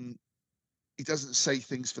say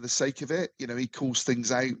things for the sake of it. You know, he calls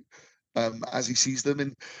things out as he sees them.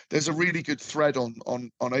 And there's a really good thread on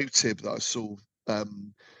OTIB that I saw.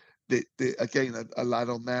 Again, a lad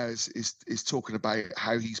on there is talking about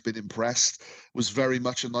how he's been impressed. Was very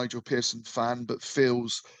much a Nigel Pearson fan, but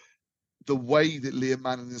feels the way that Liam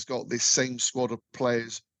Manning has got this same squad of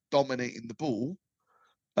players dominating the ball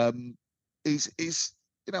is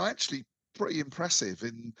you know, actually pretty impressive.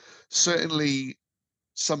 And certainly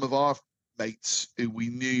some of our mates who we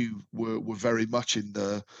knew were very much in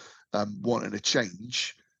the wanting a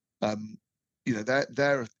change. You know,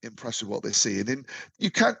 they're impressed with what they're seeing, and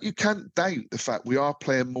you can't doubt the fact we are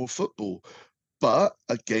playing more football. But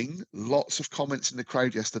again, lots of comments in the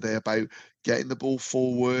crowd yesterday about getting the ball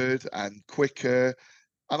forward and quicker.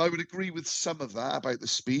 And I would agree with some of that about the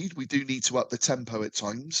speed. We do need to up the tempo at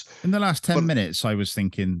times. In the last 10 minutes, I was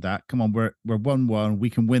thinking that, come on, we're 1-1. We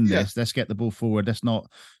can win this. Let's get the ball forward. Let's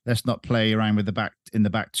not play around with the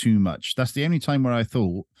back too much. That's the only time where I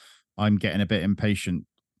thought I'm getting a bit impatient.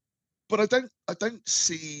 But I don't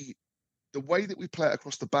see the way that we play it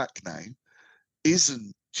across the back now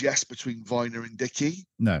isn't just between Viner and Dickey.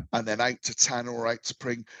 No. And then out to Tanner or out to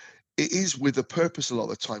Pring. It is with a purpose a lot of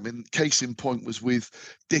the time. And case in point was with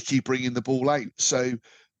Dickey bringing the ball out. So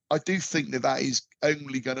I do think that is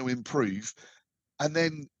only going to improve. And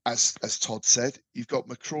then, as Todd said, you've got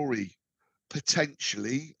McCrory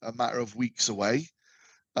potentially a matter of weeks away.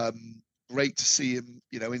 Great to see him,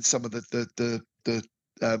 you know, in some of the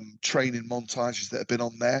training montages that have been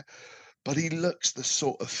on there. But he looks the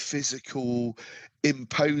sort of physical,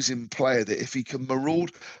 imposing player that if he can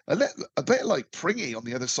maraud, a bit like Pringy on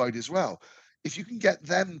the other side as well, if you can get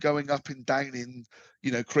them going up and down in,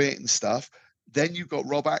 you know, creating stuff, then you've got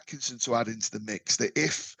Rob Atkinson to add into the mix that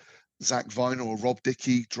if Zach Viner or Rob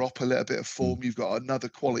Dickey drop a little bit of form, you've got another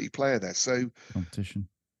quality player there. So competition.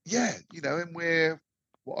 Yeah, and we're,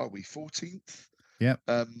 what are we, 14th? Yeah.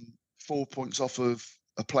 4 points off of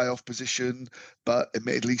a playoff position, but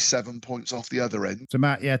admittedly 7 points off the other end. So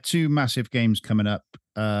Matt, two massive games coming up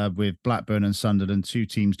with Blackburn and Sunderland, two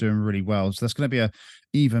teams doing really well. So that's going to be a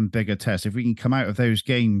even bigger test if we can come out of those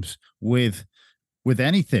games with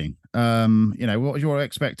anything. What are your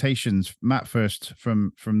expectations, Matt, first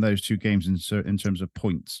from those two games in terms of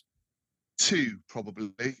points? 2, probably.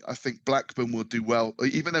 I think Blackburn will do well,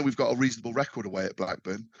 even though we've got a reasonable record away at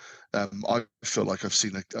Blackburn. I feel like I've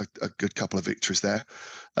seen a good couple of victories there.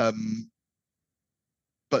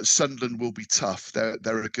 But Sunderland will be tough.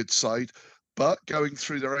 They're a good side, but going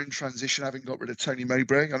through their own transition, having got rid of Tony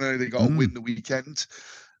Mowbray. I know they got a win the weekend,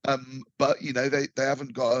 but they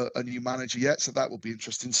haven't got a new manager yet, so that will be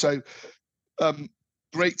interesting. So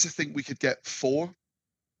great to think we could get 4.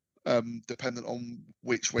 Dependent on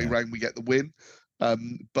which way round we get the win.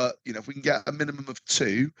 But if we can get a minimum of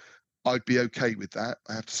 2, I'd be okay with that,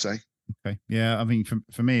 I have to say. Okay. Yeah, I mean,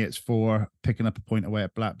 for me, it's 4, picking up a point away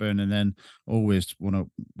at Blackburn, and then always want to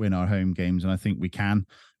win our home games, and I think we can.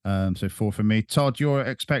 So 4 for me. Todd, your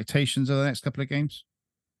expectations of the next couple of games?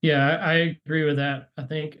 Yeah, I agree with that. I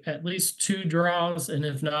think at least 2 draws, and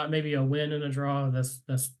if not, maybe a win and a draw. That's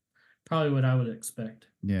probably what I would expect.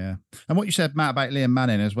 Yeah, and what you said, Matt, about Liam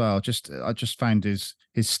Manning as well. I just found his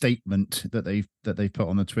statement that they've put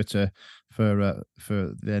on the Twitter for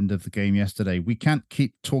the end of the game yesterday. We can't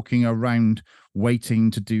keep talking around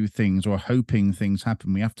waiting to do things or hoping things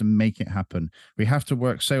happen. We have to make it happen. We have to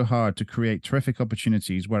work so hard to create terrific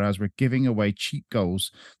opportunities, whereas we're giving away cheap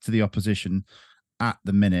goals to the opposition at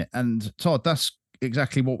the minute. And Todd, that's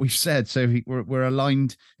exactly what we've said. So we're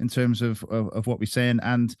aligned in terms of what we're saying.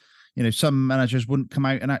 And some managers wouldn't come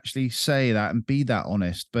out and actually say that and be that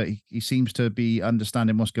honest, but he seems to be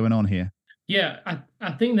understanding what's going on here. Yeah,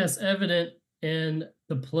 I think that's evident in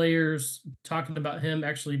the players talking about him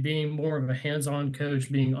actually being more of a hands-on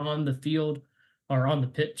coach, being on the field or on the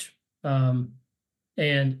pitch. And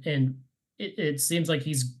it seems like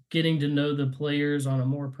he's getting to know the players on a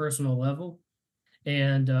more personal level.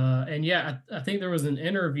 And yeah, I think there was an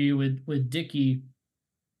interview with Dickey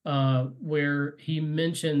where he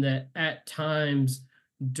mentioned that at times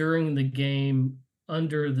during the game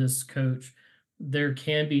under this coach, there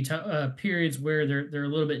can be periods where they're a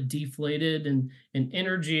little bit deflated in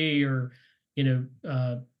energy, or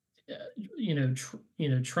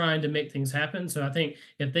trying to make things happen. So I think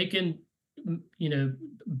if they can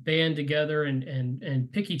band together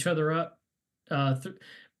and pick each other up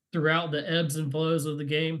throughout the ebbs and flows of the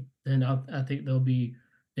game, then I think they'll be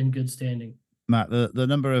in good standing. Matt, the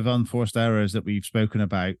number of unforced errors that we've spoken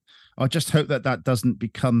about, I just hope that doesn't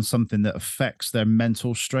become something that affects their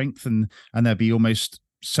mental strength and they'll be almost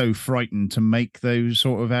so frightened to make those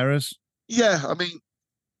sort of errors. Yeah, I mean,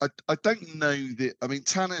 I don't know that. I mean,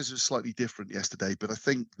 Tanner's was slightly different yesterday, but I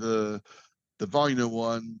think the Viner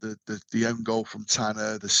one, the own goal from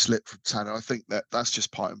Tanner, the slip from Tanner, I think that's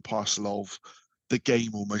just part and parcel of the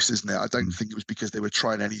game almost, isn't it? I don't think it was because they were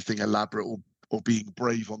trying anything elaborate or being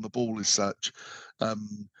brave on the ball as such.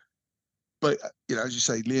 But as you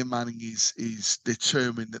say, Liam Manning is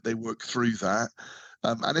determined that they work through that.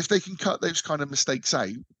 And if they can cut those kind of mistakes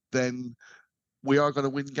out, then we are going to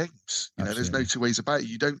win games. There's no two ways about it.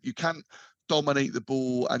 You can't dominate the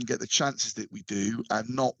ball and get the chances that we do and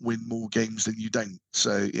not win more games than you don't.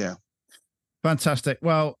 So yeah. Fantastic.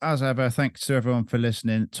 Well, as ever, thanks to everyone for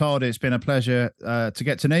listening. Todd, it's been a pleasure to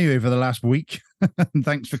get to know you over the last week.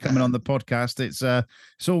 Thanks for coming on the podcast. It's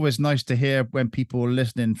always nice to hear when people are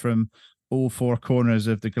listening from all 4 corners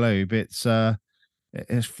of the globe. It's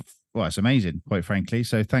amazing, quite frankly.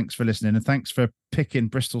 So thanks for listening, and thanks for picking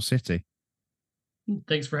Bristol City.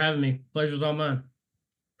 Thanks for having me. Pleasure's all mine.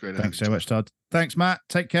 Great. Thanks so much, Todd. Thanks, Matt.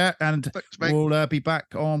 Take care. And thanks, mate. We'll be back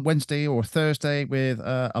on Wednesday or Thursday with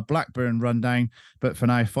a Blackburn rundown. But for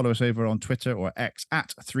now, follow us over on Twitter or X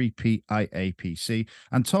at 3PIAPC.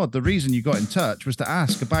 And Todd, the reason you got in touch was to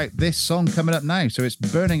ask about this song coming up now. So it's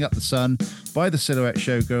Burning Up the Sun by the Silhouette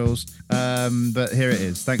Showgirls. But here it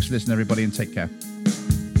is. Thanks for listening, everybody, and take care.